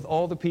covenant with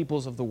all the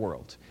peoples of the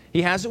world.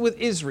 He has it with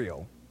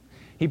Israel.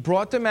 He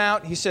brought them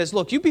out. He says,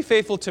 look, you be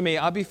faithful to me.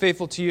 I'll be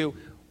faithful to you.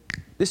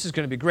 This is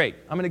going to be great.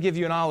 I'm going to give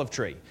you an olive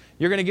tree.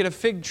 You're going to get a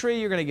fig tree.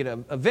 You're going to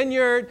get a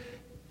vineyard.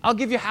 I'll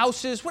give you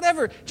houses,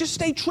 whatever. Just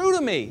stay true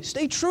to me.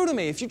 Stay true to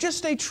me. If you just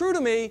stay true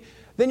to me,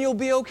 then you'll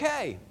be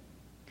okay.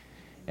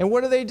 And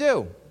what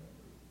do?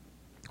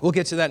 We'll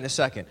get to that in a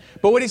second.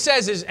 But what he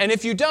says is, and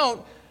if you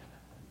don't,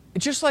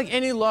 just like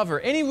any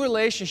lover, any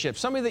relationship,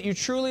 somebody that you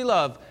truly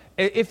love,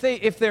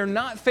 if they're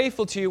not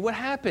faithful to you, what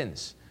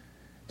happens?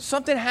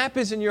 Something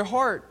happens in your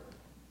heart,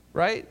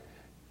 right?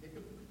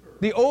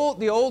 The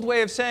old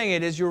way of saying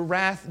it is your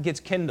wrath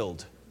gets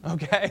kindled,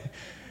 okay?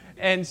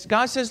 And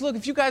God says, look,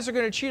 if you guys are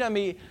going to cheat on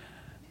me,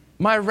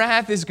 my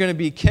wrath is going to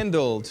be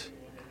kindled.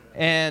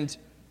 And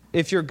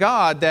if you're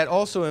God, that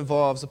also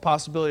involves the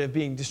possibility of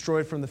being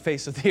destroyed from the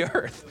face of the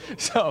earth.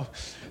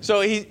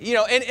 So he,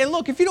 and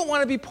look, if you don't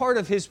want to be part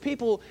of his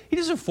people, he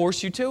doesn't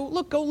force you to.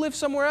 Look, go live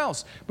somewhere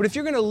else. But if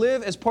you're going to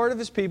live as part of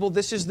his people,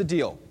 this is the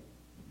deal.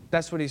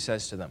 That's what he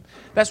says to them.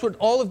 That's what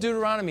all of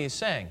Deuteronomy is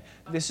saying.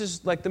 This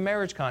is like the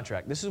marriage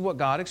contract. This is what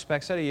God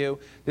expects out of you.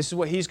 This is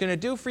what he's going to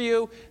do for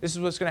you. This is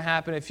what's going to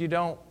happen if you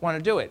don't want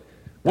to do it.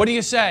 What do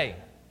you say?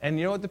 And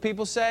you know what the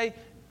people say?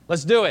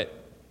 Let's do it.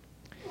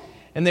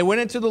 And they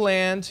went into the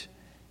land,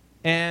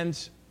 and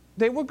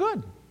they were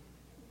good.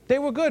 They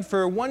were good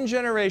for one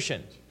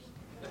generation.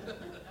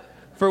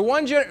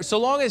 So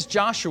long as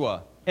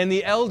Joshua and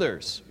the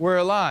elders were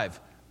alive,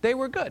 they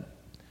were good.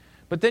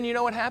 But then you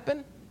know what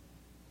happened?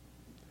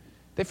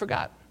 They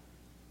forgot.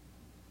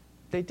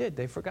 They did.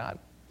 They forgot.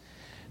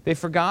 They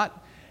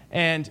forgot,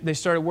 and they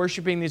started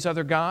worshiping these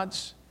other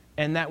gods,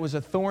 and that was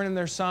a thorn in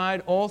their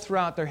side all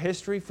throughout their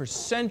history for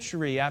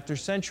century after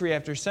century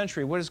after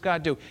century. What does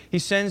God do? He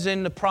sends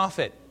in the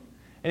prophet,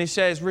 and he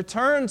says,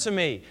 return to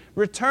me,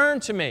 return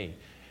to me.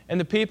 And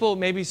the people,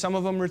 maybe some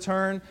of them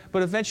return,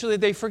 but eventually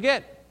they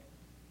forget.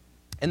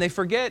 And they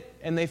forget,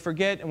 and they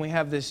forget, and we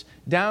have this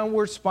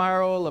downward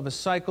spiral of a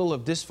cycle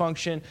of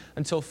dysfunction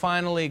until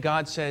finally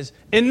God says,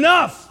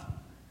 enough!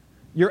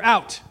 You're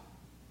out.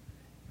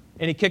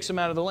 And he kicks them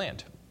out of the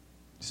land.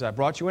 He says, I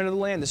brought you into the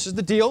land. This is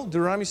the deal.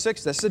 Deuteronomy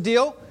 6, that's the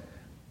deal.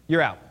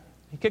 You're out.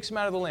 He kicks them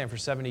out of the land for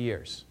 70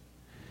 years.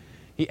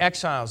 He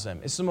exiles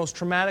them. It's the most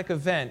traumatic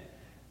event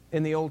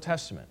in the Old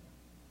Testament.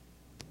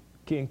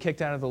 Getting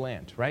kicked out of the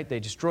land, right? They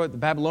destroy, the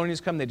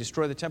Babylonians come, they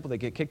destroy the temple, they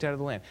get kicked out of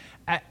the land.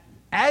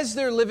 As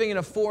they're living in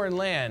a foreign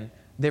land,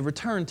 they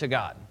return to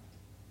God.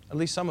 At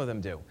least some of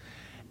them do.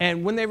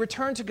 And when they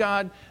return to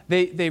God,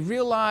 they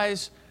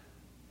realize,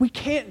 we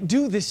can't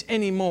do this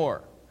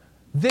anymore.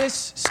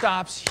 This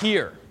stops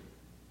here.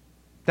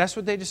 That's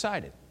what they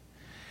decided.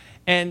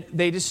 And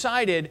they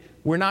decided,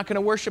 we're not going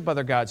to worship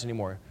other gods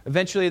anymore.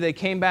 Eventually, they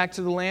came back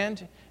to the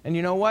land, and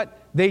you know what?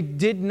 They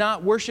did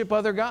not worship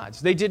other gods.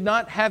 They did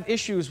not have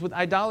issues with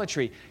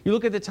idolatry. You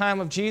look at the time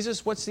of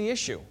Jesus, what's the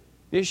issue?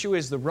 The issue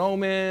is the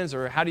Romans,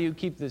 or how do you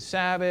keep the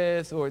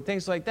Sabbath, or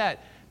things like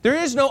that. There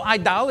is no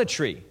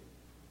idolatry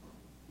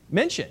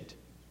mentioned.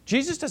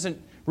 Jesus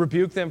doesn't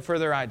rebuke them for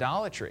their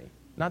idolatry.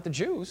 Not the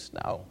Jews,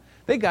 no.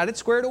 They got it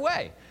squared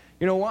away.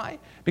 You know why?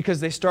 Because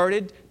they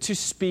started to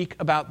speak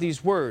about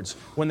these words.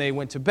 When they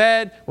went to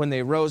bed, when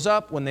they rose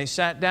up, when they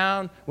sat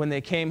down, when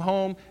they came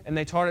home, and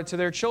they taught it to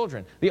their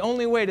children. The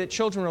only way that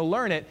children will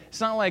learn it,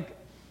 it's not like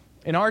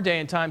in our day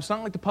and time, it's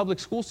not like the public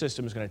school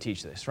system is going to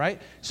teach this, right?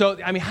 So,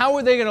 I mean, how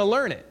are they going to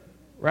learn it,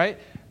 right?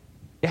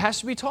 It has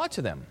to be taught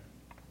to them.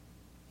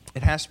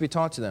 It has to be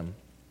taught to them.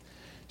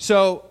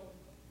 So,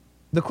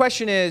 the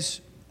question is,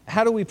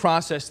 how do we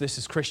process this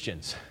as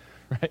Christians,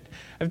 right?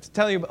 I'm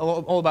telling you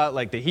all about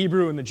like the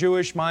Hebrew and the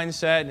Jewish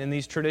mindset and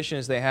these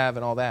traditions they have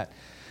and all that.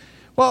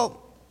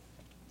 Well,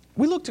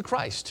 we look to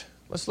Christ.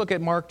 Let's look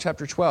at Mark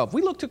chapter 12.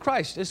 We look to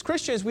Christ. As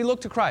Christians, we look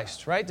to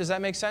Christ, right? Does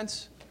that make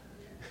sense?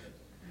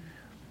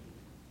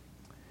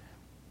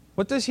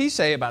 What does he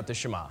say about the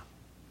Shema?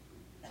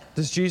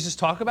 Does Jesus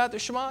talk about the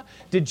Shema?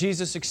 Did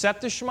Jesus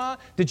accept the Shema?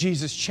 Did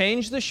Jesus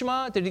change the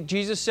Shema? Did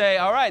Jesus say,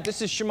 all right,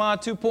 this is Shema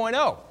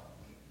 2.0?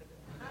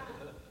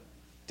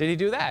 Did he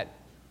do that?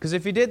 Because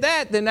if he did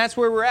that, then that's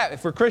where we're at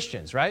if we're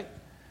Christians, right?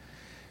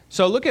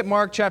 So look at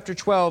Mark chapter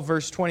 12,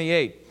 verse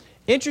 28.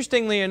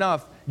 Interestingly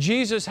enough,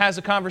 Jesus has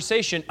a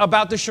conversation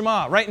about the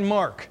Shema right in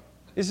Mark.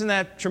 Isn't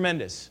that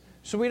tremendous?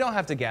 So we don't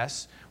have to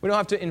guess. We don't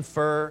have to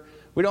infer.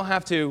 We don't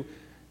have to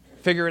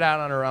figure it out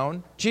on our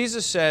own.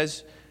 Jesus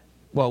says,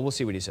 well, we'll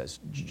see what he says.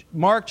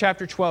 Mark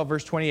chapter 12,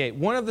 verse 28.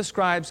 One of the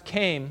scribes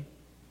came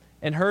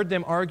and heard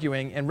them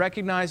arguing, and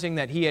recognizing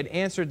that he had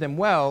answered them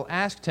well,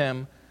 asked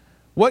him,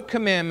 what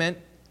commandment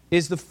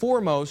is the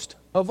foremost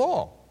of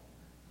all?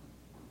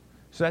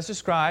 So that's a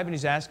scribe, and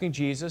he's asking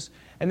Jesus.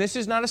 And this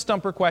is not a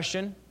stumper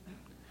question.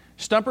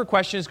 Stumper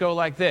questions go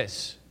like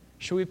this.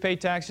 Should we pay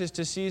taxes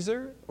to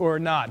Caesar or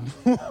not?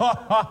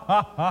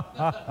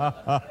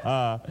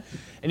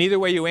 And either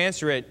way you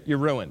answer it, you're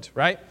ruined,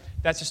 right?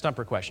 That's a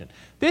stumper question.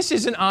 This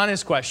is an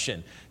honest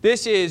question.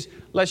 This is,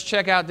 let's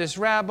check out this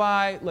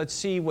rabbi. Let's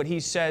see what he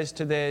says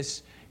to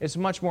this. It's a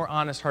much more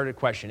honest-hearted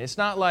question. It's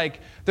not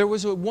like there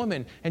was a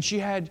woman and she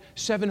had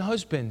 7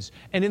 husbands,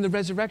 and in the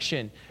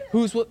resurrection,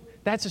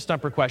 that's a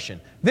stumper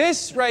question.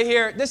 This right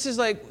here, this is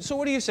like, so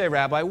what do you say,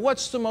 Rabbi?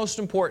 What's the most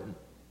important?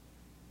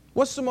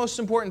 What's the most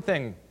important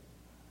thing,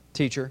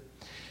 teacher?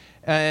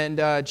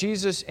 And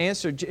Jesus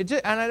answered,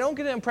 and I don't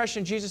get the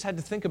impression Jesus had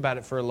to think about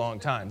it for a long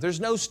time. There's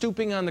no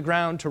stooping on the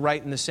ground to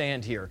write in the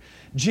sand here.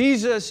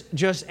 Jesus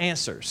just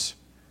answers.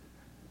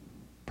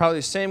 Probably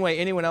the same way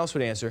anyone else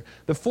would answer.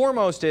 The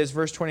foremost is,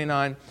 verse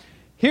 29,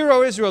 Hear,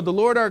 O Israel, the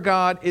Lord our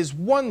God is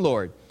one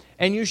Lord,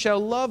 and you shall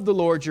love the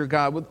Lord your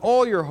God with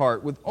all your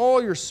heart, with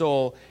all your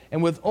soul,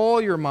 and with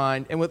all your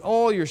mind, and with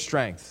all your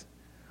strength.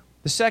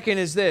 The second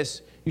is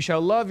this, you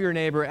shall love your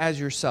neighbor as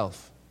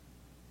yourself.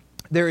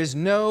 There is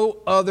no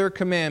other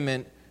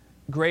commandment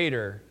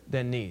greater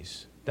than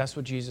these. That's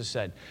what Jesus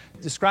said.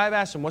 The scribe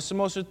asked him, what's the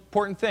most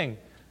important thing?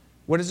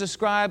 What is a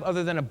scribe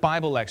other than a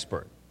Bible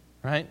expert,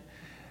 right?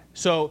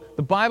 So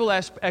the Bible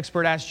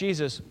expert asked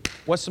Jesus,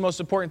 what's the most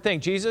important thing?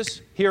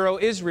 Jesus, hear, O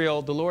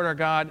Israel, the Lord our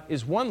God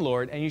is one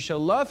Lord, and you shall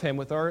love him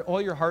with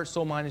all your heart,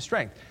 soul, mind, and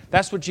strength.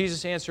 That's what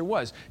Jesus' answer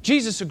was.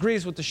 Jesus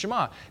agrees with the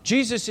Shema.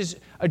 Jesus is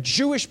a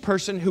Jewish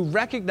person who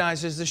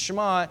recognizes the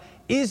Shema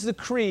is the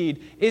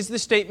creed, is the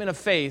statement of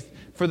faith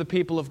for the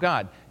people of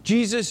God.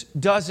 Jesus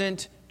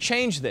doesn't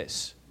change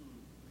this.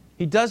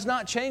 He does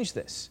not change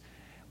this.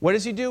 What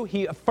does he do?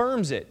 He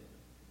affirms it.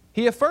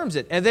 He affirms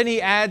it. And then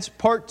he adds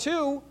part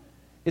 2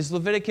 is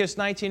Leviticus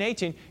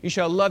 19:18. You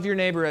shall love your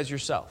neighbor as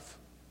yourself.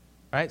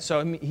 Right?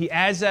 So he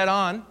adds that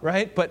on,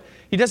 right? But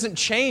he doesn't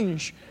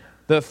change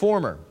the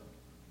former.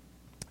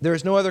 There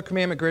is no other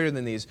commandment greater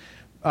than these.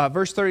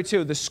 Verse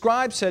 32, the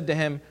scribe said to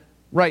him,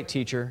 right,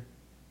 teacher,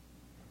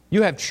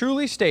 you have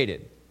truly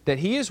stated that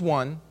he is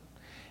one,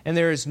 and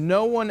there is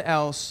no one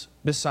else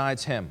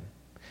besides him.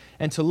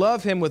 And to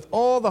love him with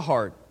all the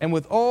heart, and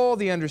with all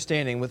the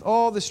understanding, with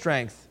all the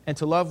strength, and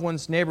to love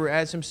one's neighbor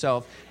as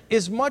himself,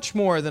 is much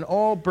more than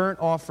all burnt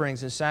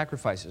offerings and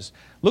sacrifices.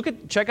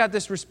 Check out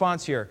this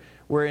response here,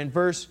 where in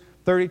verse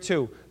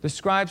 32, the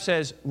scribe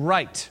says,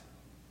 right,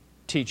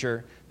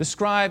 teacher. The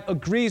scribe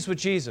agrees with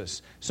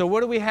Jesus. So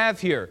what do we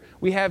have here?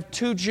 We have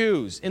 2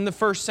 Jews in the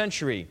first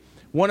century.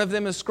 One of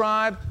them a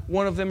scribe,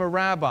 one of them a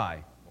rabbi.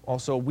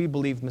 Also, we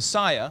believe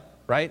Messiah,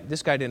 right?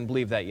 This guy didn't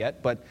believe that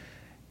yet, but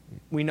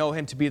we know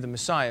him to be the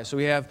Messiah. So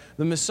we have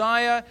the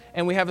Messiah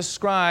and we have a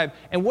scribe.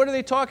 And what are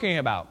they talking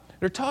about?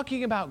 They're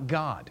talking about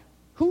God.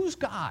 Who's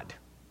God?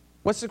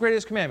 What's the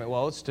greatest commandment?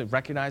 Well, it's to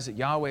recognize that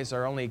Yahweh is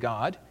our only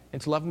God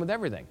and to love him with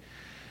everything.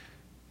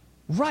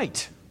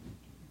 Right.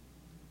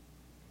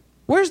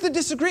 Where's the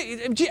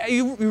disagreement?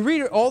 You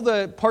read all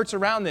the parts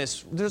around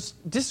this. There's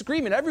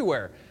disagreement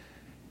everywhere.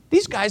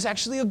 These guys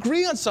actually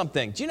agree on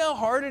something. Do you know how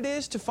hard it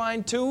is to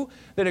find 2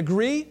 that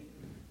agree?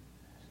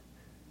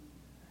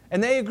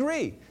 And they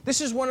agree.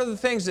 This is one of the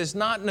things that's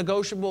not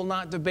negotiable,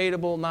 not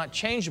debatable, not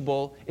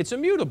changeable. It's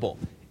immutable.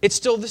 It's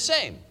still the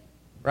same,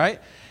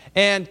 right?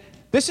 And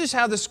this is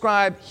how the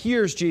scribe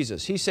hears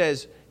Jesus. He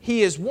says,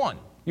 he is one.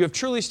 You have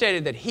truly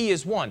stated that he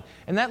is one.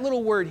 And that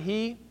little word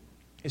he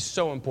is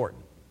so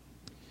important.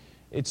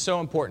 It's so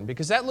important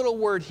because that little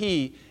word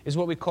he is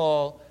what we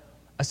call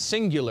a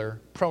singular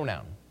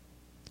pronoun.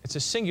 It's a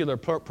singular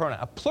pronoun.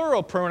 A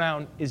plural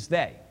pronoun is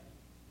they.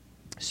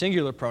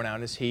 Singular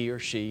pronoun is he or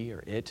she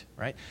or it,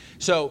 right?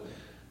 So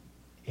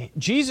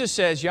Jesus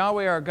says,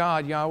 Yahweh our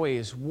God, Yahweh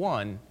is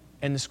one,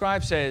 and the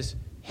scribe says,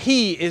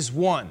 he is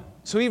one.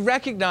 So he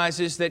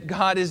recognizes that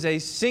God is a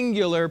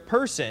singular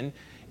person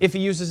if he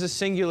uses a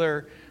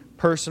singular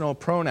personal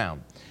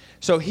pronoun.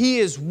 So he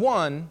is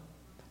one,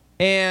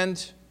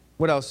 and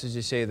what else did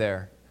you say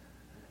there?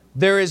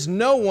 There is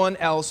no one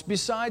else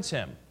besides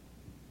him.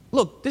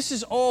 Look, this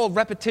is all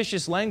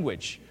repetitious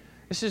language.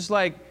 This is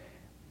like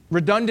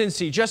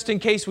redundancy, just in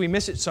case we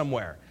miss it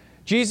somewhere.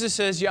 Jesus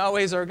says,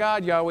 Yahweh is our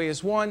God, Yahweh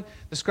is one.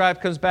 The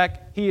scribe comes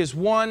back, he is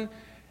one,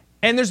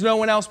 and there's no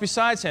one else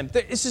besides him.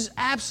 This is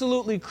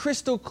absolutely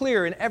crystal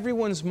clear in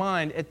everyone's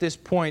mind at this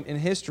point in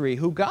history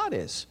who God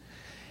is.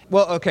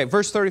 Well, okay,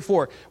 verse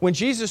 34. When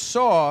Jesus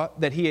saw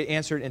that he had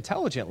answered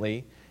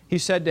intelligently, he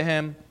said to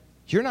him,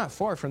 you're not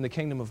far from the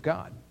kingdom of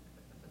God.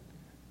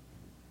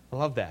 I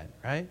love that,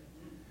 right?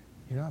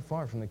 You're not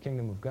far from the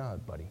kingdom of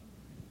God, buddy.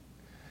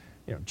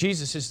 You know,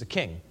 Jesus is the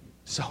king,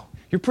 so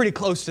you're pretty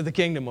close to the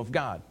kingdom of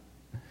God.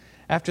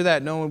 After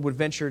that, no one would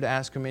venture to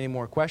ask him any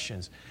more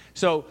questions.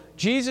 So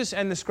Jesus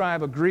and the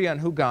scribe agree on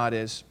who God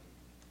is.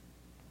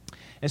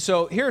 And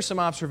so here are some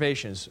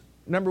observations.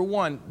 Number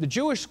one, the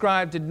Jewish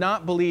scribe did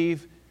not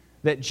believe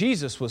that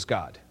Jesus was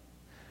God.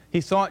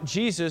 He thought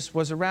Jesus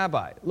was a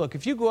rabbi. Look,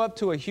 if you go up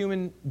to a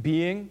human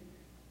being,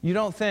 you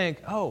don't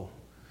think, oh,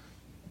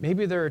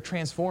 maybe they're a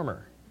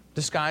transformer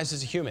disguised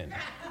as a human.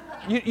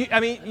 I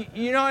mean,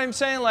 you know what I'm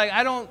saying? Like,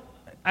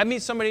 I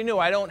meet somebody new,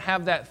 I don't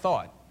have that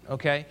thought,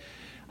 okay?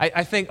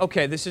 I think,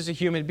 okay, this is a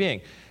human being.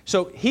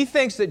 So he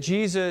thinks that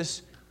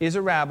Jesus is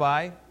a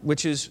rabbi,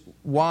 which is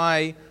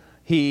why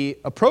he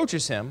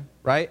approaches him,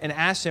 right, and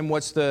asks him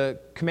what's the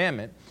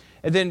commandment.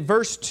 And then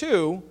verse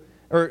 2,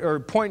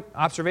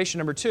 observation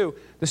number 2,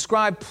 the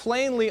scribe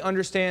plainly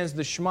understands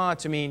the Shema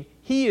to mean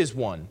he is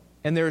one,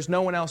 and there is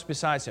no one else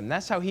besides him.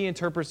 That's how he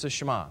interprets the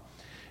Shema.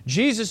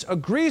 Jesus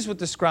agrees with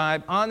the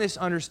scribe on this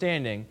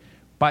understanding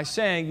by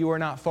saying you are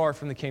not far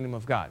from the kingdom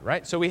of God,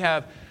 right? So we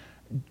have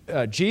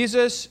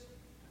Jesus,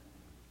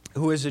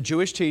 who is a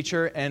Jewish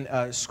teacher, and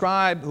a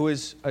scribe who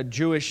is a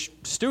Jewish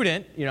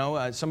student,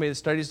 somebody that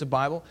studies the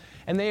Bible,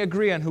 and they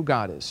agree on who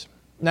God is.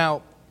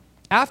 Now,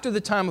 after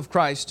the time of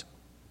Christ,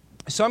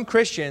 some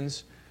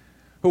Christians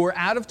who were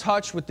out of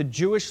touch with the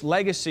Jewish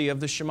legacy of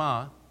the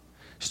Shema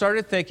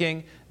started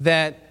thinking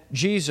that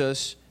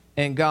Jesus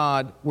and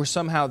God were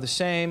somehow the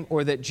same,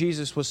 or that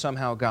Jesus was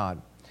somehow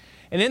God.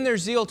 And in their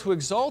zeal to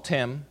exalt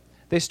him,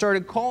 they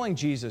started calling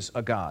Jesus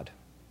a God.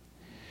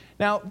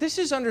 Now, this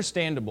is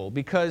understandable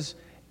because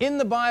in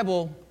the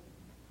Bible,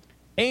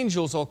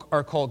 angels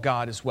are called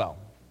God as well.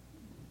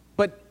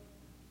 But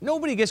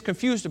nobody gets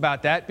confused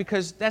about that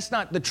because that's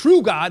not the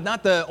true God,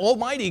 not the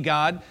almighty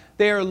God.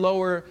 They are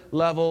lower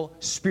level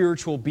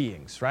spiritual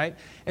beings, right?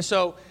 And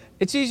so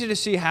It's easy to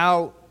see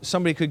how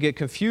somebody could get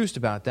confused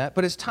about that,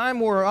 but as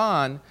time wore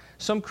on,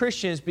 some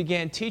Christians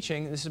began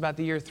teaching, this is about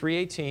the year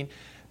 318,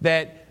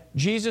 that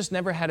Jesus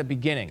never had a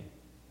beginning.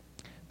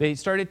 They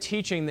started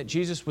teaching that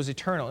Jesus was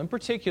eternal. In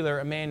particular,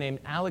 a man named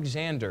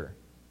Alexander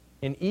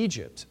in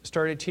Egypt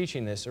started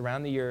teaching this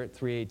around the year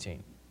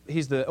 318.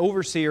 He's the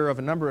overseer of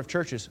a number of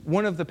churches.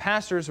 One of the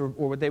pastors, or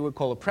what they would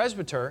call a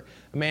presbyter,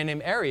 a man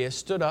named Arius,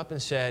 stood up and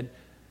said,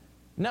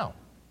 no.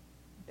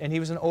 And he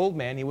was an old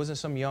man. He wasn't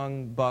some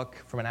young buck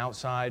from an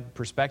outside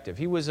perspective.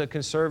 He was a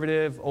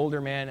conservative,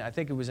 older man. I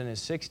think he was in his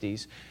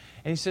 60s.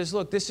 And he says,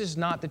 look, this is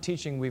not the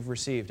teaching we've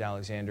received,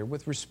 Alexander.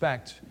 With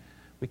respect,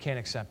 we can't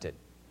accept it.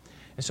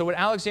 And so what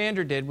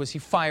Alexander did was he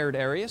fired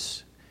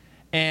Arius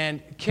and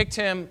kicked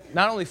him,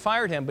 not only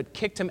fired him, but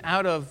kicked him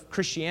out of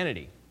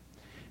Christianity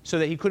so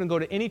that he couldn't go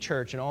to any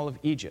church in all of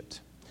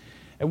Egypt.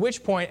 At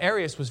which point,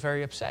 Arius was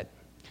very upset.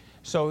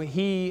 So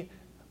he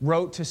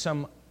wrote to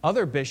some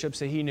other bishops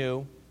that he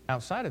knew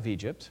outside of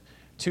Egypt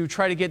to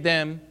try to get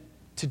them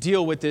to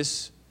deal with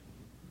this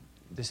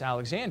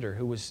Alexander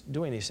who was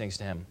doing these things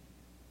to him.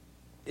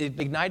 It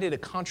ignited a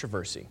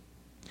controversy.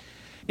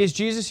 Is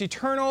Jesus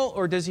eternal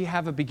or does he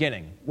have a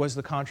beginning? Was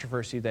the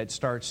controversy that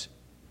starts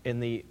in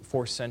the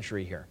 4th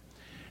century here.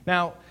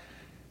 Now,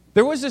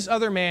 there was this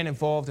other man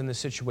involved in the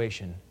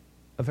situation,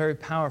 a very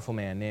powerful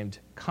man named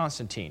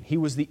Constantine. He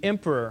was the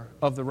emperor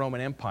of the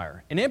Roman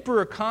Empire. And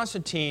Emperor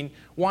Constantine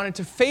wanted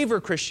to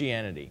favor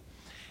Christianity.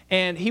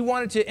 And he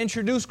wanted to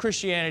introduce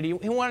Christianity.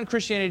 He wanted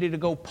Christianity to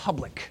go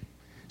public.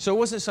 So it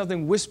wasn't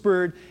something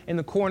whispered in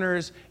the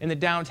corners, in the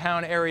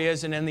downtown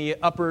areas, and in the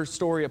upper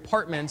story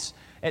apartments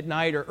at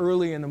night or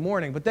early in the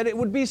morning, but that it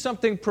would be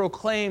something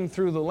proclaimed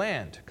through the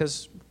land,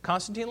 because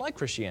Constantine liked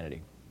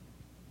Christianity.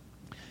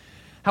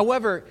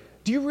 However,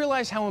 do you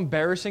realize how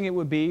embarrassing it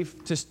would be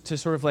to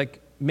sort of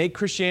like make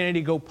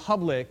Christianity go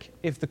public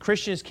if the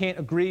Christians can't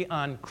agree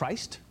on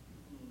Christ?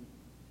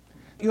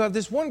 You have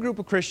this one group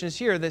of Christians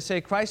here that say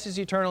Christ is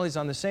eternal, he's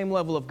on the same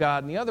level of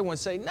God, and the other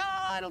ones say, no,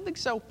 I don't think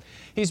so.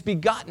 He's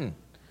begotten.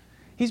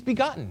 He's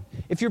begotten.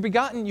 If you're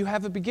begotten, you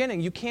have a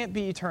beginning. You can't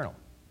be eternal.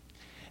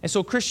 And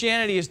so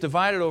Christianity is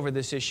divided over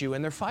this issue,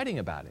 and they're fighting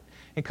about it.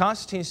 And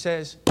Constantine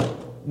says,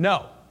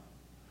 no,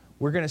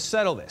 we're going to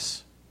settle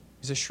this.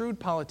 He's a shrewd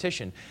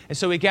politician. And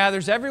so he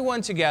gathers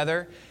everyone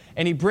together,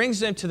 and he brings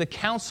them to the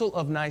Council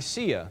of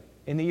Nicaea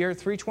in the year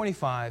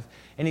 325,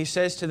 and he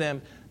says to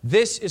them,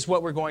 this is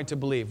what we're going to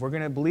believe. We're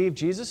going to believe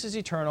Jesus is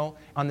eternal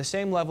on the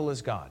same level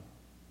as God.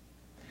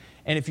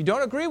 And if you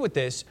don't agree with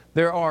this,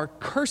 there are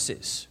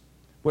curses,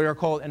 what are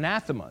called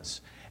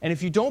anathemas. And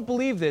if you don't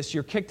believe this,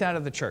 you're kicked out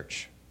of the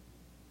church.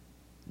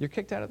 You're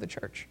kicked out of the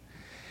church.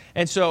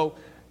 And so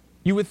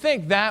you would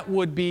think that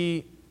would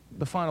be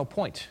the final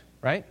point,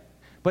 right?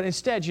 But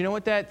instead, you know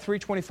what that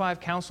 325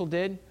 council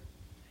did?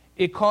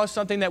 It caused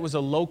something that was a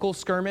local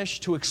skirmish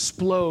to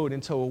explode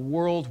into a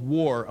world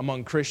war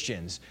among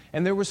Christians.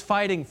 And there was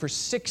fighting for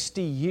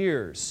 60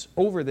 years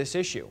over this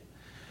issue,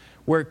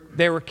 where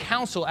there were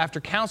council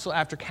after council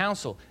after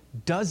council,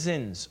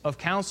 dozens of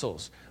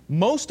councils,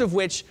 most of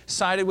which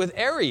sided with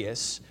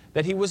Arius,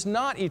 that he was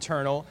not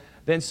eternal,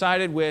 then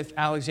sided with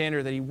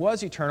Alexander, that he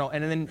was eternal.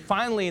 And then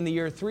finally, in the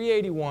year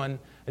 381,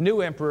 a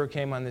new emperor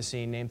came on the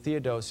scene named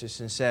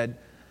Theodosius and said,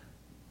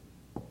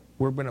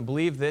 we're going to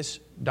believe this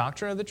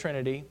doctrine of the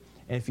Trinity,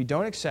 and if you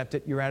don't accept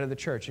it, you're out of the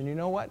church. And you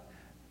know what?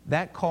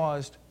 That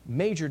caused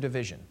major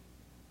division.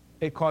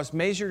 It caused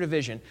major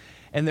division.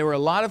 And there were a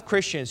lot of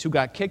Christians who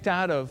got kicked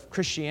out of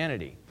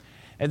Christianity.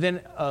 And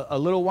then a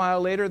little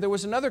while later, there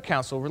was another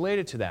council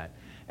related to that.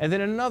 And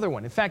then another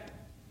one. In fact,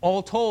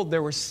 all told,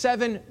 there were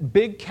 7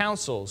 big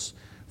councils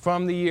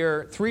from the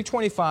year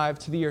 325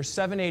 to the year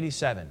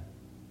 787.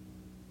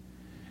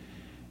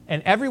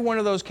 And every one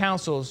of those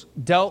councils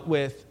dealt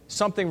with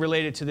something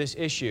related to this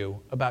issue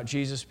about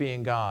Jesus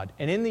being God.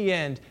 And in the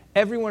end,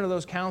 every one of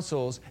those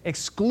councils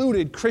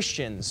excluded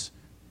Christians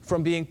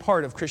from being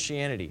part of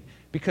Christianity,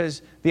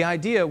 because the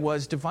idea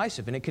was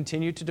divisive, and it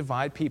continued to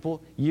divide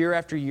people year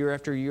after year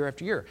after year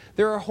after year.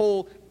 There are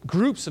whole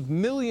groups of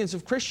millions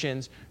of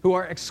Christians who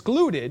are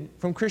excluded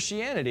from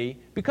Christianity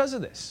because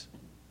of this,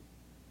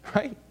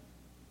 right?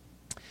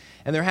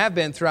 And there have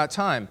been throughout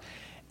time.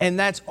 And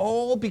that's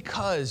all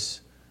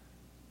because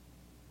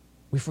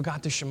we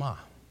forgot the Shema.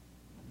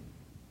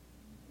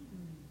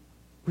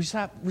 We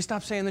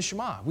stopped saying the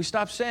Shema. We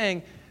stopped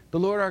saying, the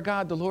Lord our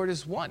God, the Lord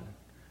is one.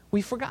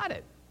 We forgot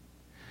it.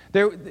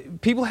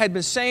 People had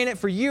been saying it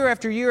for year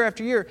after year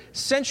after year,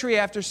 century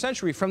after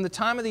century, from the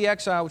time of the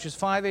exile, which is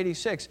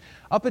 586,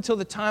 up until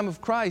the time of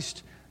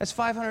Christ. That's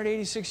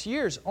 586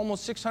 years,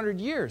 almost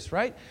 600 years,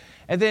 right?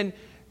 And then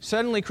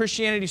suddenly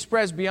Christianity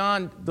spreads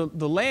beyond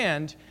the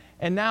land,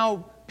 and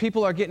now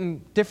people are getting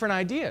different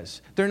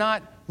ideas. They're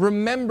not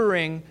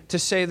remembering to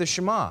say the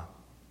Shema.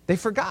 They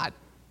forgot.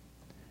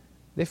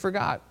 They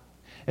forgot.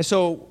 And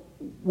so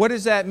what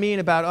does that mean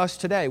about us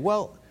today?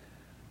 Well,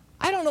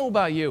 I don't know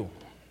about you,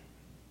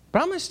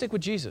 but I'm going to stick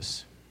with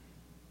Jesus.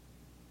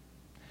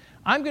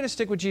 I'm going to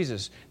stick with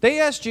Jesus. They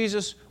asked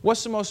Jesus,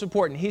 what's the most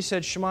important? He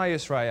said, Shema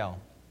Yisrael.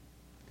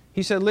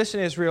 He said, listen,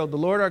 Israel, the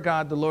Lord our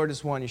God, the Lord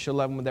is one. You shall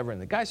love him with everything.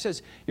 The guy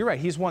says, you're right,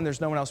 he's one.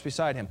 There's no one else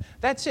beside him.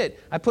 That's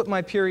it. I put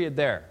my period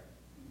there.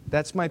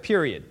 That's my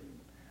period.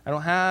 I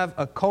don't have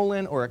a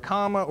colon or a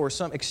comma or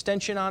some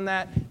extension on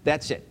that.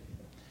 That's it.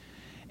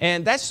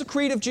 And that's the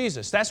creed of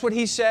Jesus. That's what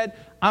he said.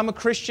 I'm a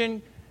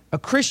Christian. A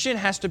Christian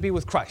has to be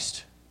with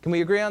Christ. Can we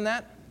agree on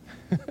that?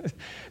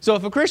 So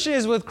if a Christian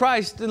is with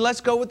Christ, then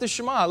let's go with the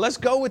Shema. Let's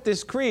go with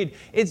this creed.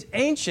 It's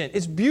ancient.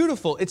 It's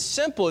beautiful. It's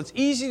simple. It's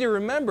easy to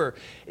remember.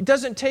 It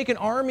doesn't take an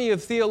army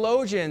of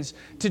theologians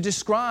to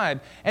describe.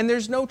 And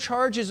there's no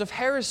charges of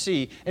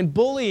heresy and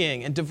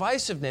bullying and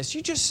divisiveness.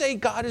 You just say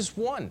God is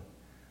one.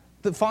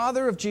 The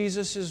Father of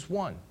Jesus is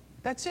one.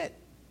 That's it.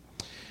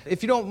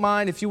 If you don't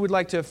mind, if you would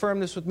like to affirm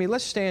this with me,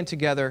 let's stand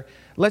together.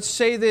 Let's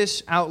say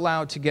this out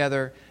loud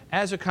together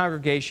as a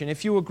congregation.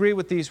 If you agree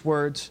with these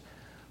words,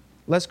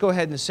 let's go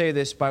ahead and say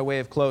this by way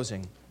of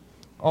closing.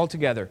 All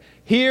together.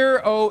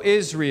 Hear, O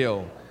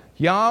Israel,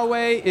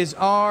 Yahweh is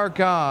our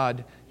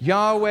God.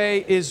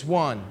 Yahweh is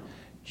one.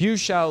 You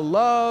shall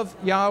love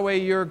Yahweh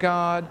your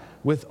God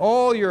with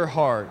all your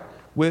heart,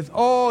 with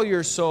all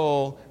your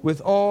soul,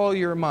 with all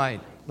your might.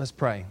 Let's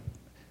pray.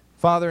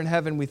 Father in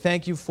heaven, we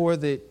thank you for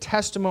the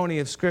testimony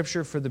of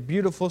Scripture, for the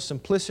beautiful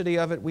simplicity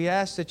of it. We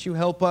ask that you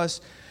help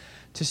us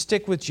to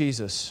stick with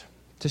Jesus,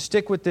 to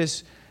stick with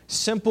this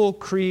simple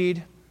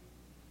creed.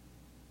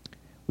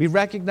 We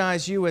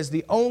recognize you as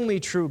the only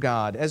true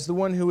God, as the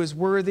one who is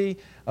worthy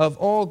of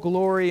all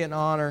glory and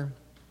honor.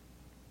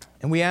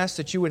 And we ask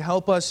that you would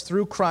help us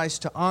through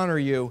Christ to honor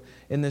you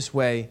in this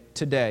way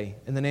today.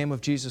 In the name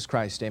of Jesus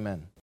Christ,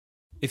 amen.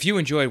 If you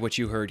enjoyed what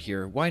you heard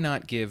here, why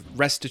not give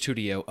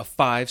Restitutio a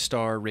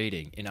 5-star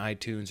rating in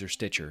iTunes or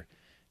Stitcher?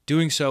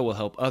 Doing so will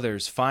help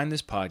others find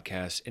this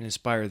podcast and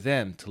inspire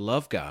them to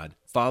love God,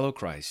 follow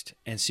Christ,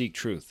 and seek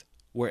truth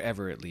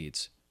wherever it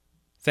leads.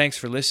 Thanks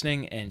for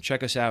listening, and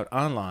check us out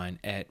online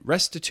at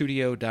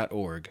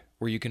restitutio.org,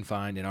 where you can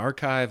find an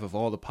archive of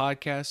all the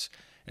podcasts,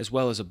 as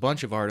well as a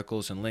bunch of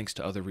articles and links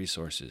to other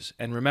resources.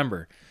 And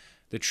remember,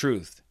 the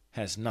truth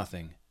has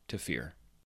nothing to fear.